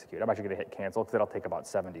thing to execute. I'm actually going to hit cancel because it'll take about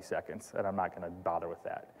 70 seconds, and I'm not going to bother with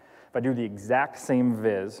that. If I do the exact same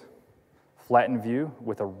viz, flattened view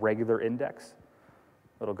with a regular index,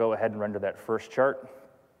 it'll go ahead and render that first chart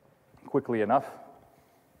quickly enough.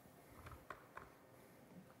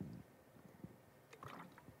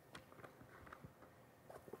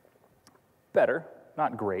 Better,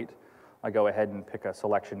 not great. I go ahead and pick a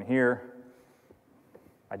selection here.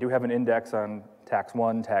 I do have an index on tax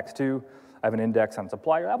 1, tax 2. I have an index on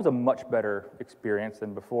supplier. That was a much better experience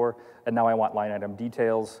than before. And now I want line item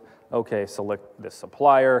details. Okay, select this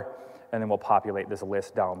supplier, and then we'll populate this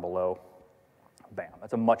list down below. Bam,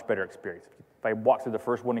 that's a much better experience. If I walk through the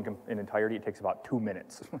first one in entirety, it takes about 2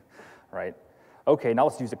 minutes, right? Okay, now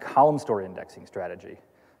let's use a column store indexing strategy.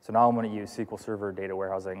 So now I'm going to use SQL Server data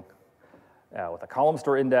warehousing with a column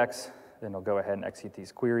store index. Then I'll go ahead and execute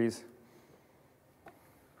these queries.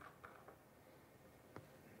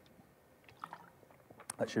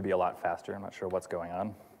 That should be a lot faster. I'm not sure what's going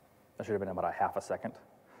on. That should have been about a half a second.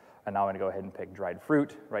 And now I'm going to go ahead and pick dried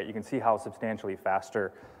fruit, right? You can see how substantially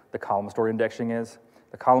faster the column store indexing is.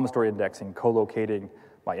 The column store indexing, co-locating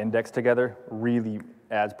my index together, really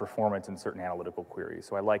adds performance in certain analytical queries.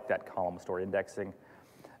 So I like that column store indexing.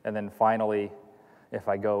 And then finally, if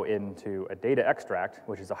I go into a data extract,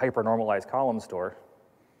 which is a hyper-normalized column store,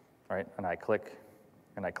 right? And I click,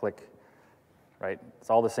 right?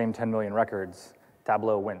 It's all the same 10 million records.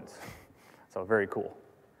 Tableau wins. So very cool.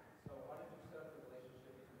 So how did you set up the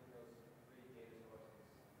relationship between those three data sources?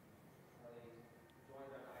 Are they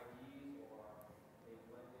joined on IDs or are they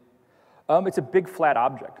blended? It's a big flat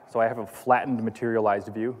object. So I have a flattened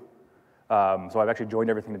materialized view. So I've actually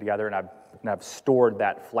joined everything together, and I've stored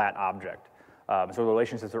that flat object. So the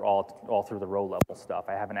relationships are all through the row level stuff.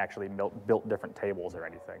 I haven't actually built different tables or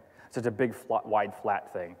anything. So it's a big, wide,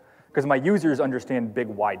 flat thing. Because my users understand big,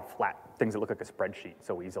 wide, flat things that look like a spreadsheet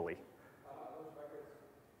so easily. Those records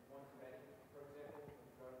one-to-many, for example,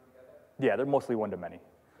 joined together? Yeah, they're mostly one-to-many.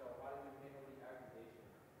 So how do you handle the aggregation?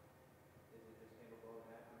 Is it just handled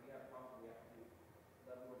automatically? We have problems, we have to do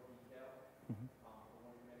level of detail for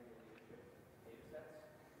one-to-many relationship data sets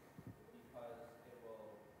because it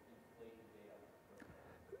will inflate the data.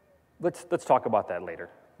 Let's talk about that later.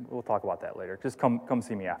 We'll talk about that later. Just come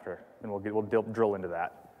see me after, and we'll drill into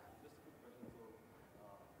that.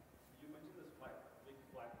 You mentioned this big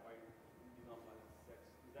flat white denormalized sets.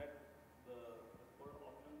 Is that the third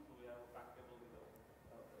option? So we have a fact table with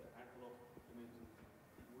a handful of dimensions.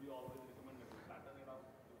 Would you always recommend that we flatten it out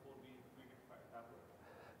before we treat it Tableau?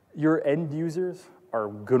 Your end users are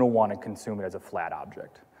going to want to consume it as a flat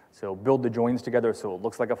object. So build the joins together so it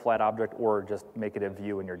looks like a flat object, or just make it a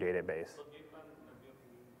view in your database. So game plan is that we are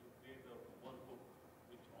thinking to create a workbook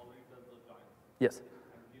which already does the joins Yes.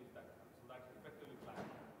 and gives that. So that's effectively flat.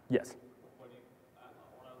 Yes. But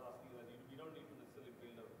what I was asking is that you don't need to necessarily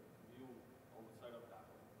build a view on the side of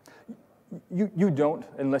Tableau. You don't,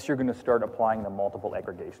 unless you're going to start applying the multiple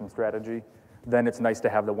aggregation strategy. Then it's nice to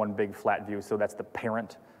have the one big flat view, so that's the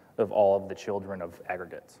parent of all of the children of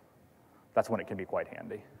aggregates. That's when it can be quite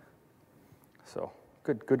handy. So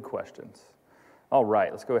good questions. All right,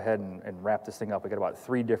 let's go ahead and wrap this thing up. We got about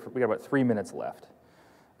 3 minutes left,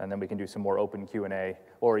 and then we can do some more open Q&A,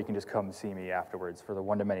 or you can just come see me afterwards for the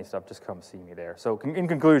one-to-many stuff. Just come see me there. So in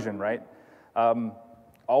conclusion, right?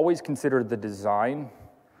 Always consider the design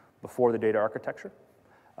before the data architecture.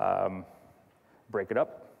 Break it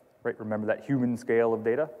up, right? Remember that human scale of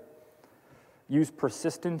data. Use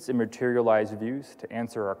persistence and materialized views to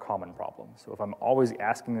answer our common problems. So if I'm always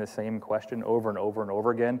asking the same question over and over and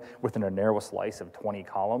over again within a narrow slice of 20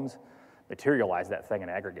 columns, materialize that thing and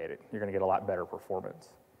aggregate it. You're going to get a lot better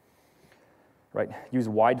performance. Right? Use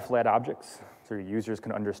wide flat objects so your users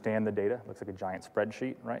can understand the data. Looks like a giant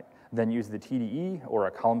spreadsheet, right? Then use the TDE or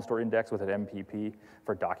a column store index with an MPP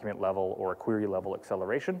for document level or a query level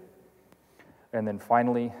acceleration. And then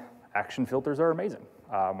finally, action filters are amazing.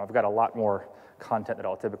 I've got a lot more content that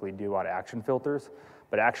I'll typically do on action filters,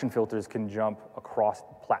 but action filters can jump across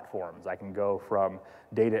platforms. I can go from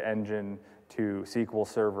data engine to SQL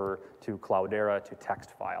Server to Cloudera to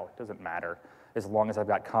text file. It doesn't matter. As long as I've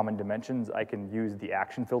got common dimensions, I can use the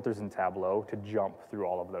action filters in Tableau to jump through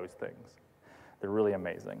all of those things. They're really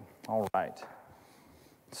amazing. All right.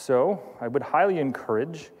 So I would highly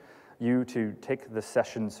encourage you to take the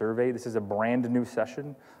session survey. This is a brand new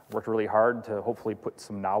session. I worked really hard to hopefully put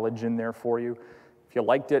some knowledge in there for you. If you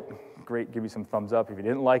liked it, great, give me some thumbs up. If you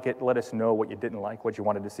didn't like it, let us know what you didn't like, what you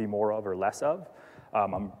wanted to see more of or less of. I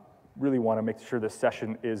really want to make sure this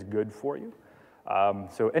session is good for you.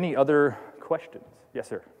 So any other questions? Yes,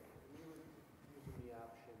 sir. Using the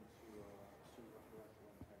option to assume referential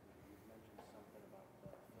integrity, you mentioned something about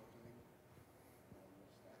filtering.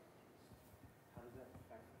 How does that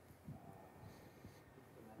affect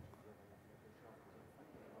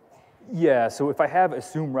dimensions? Yeah, so if I have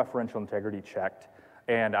assume referential integrity checked,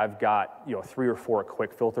 and I've got 3 or 4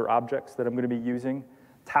 quick filter objects that I'm going to be using,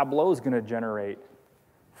 Tableau is going to generate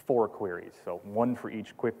 4 queries. So 1 for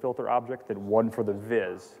each quick filter object, then 1 for the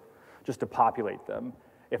viz, just to populate them.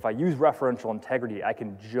 If I use referential integrity, I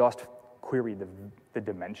can just query the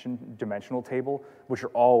dimensional table, which are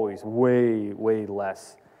always way, way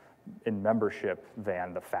less in membership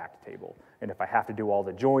than the fact table. And if I have to do all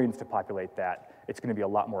the joins to populate that, it's going to be a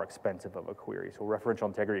lot more expensive of a query. So referential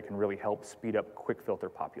integrity can really help speed up quick filter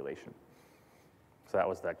population. So that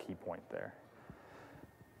was that key point there.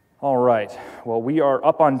 All right, well, we are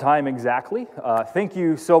up on time exactly. Thank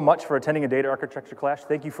you so much for attending a data architecture class.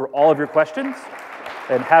 Thank you for all of your questions,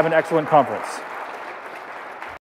 and have an excellent conference.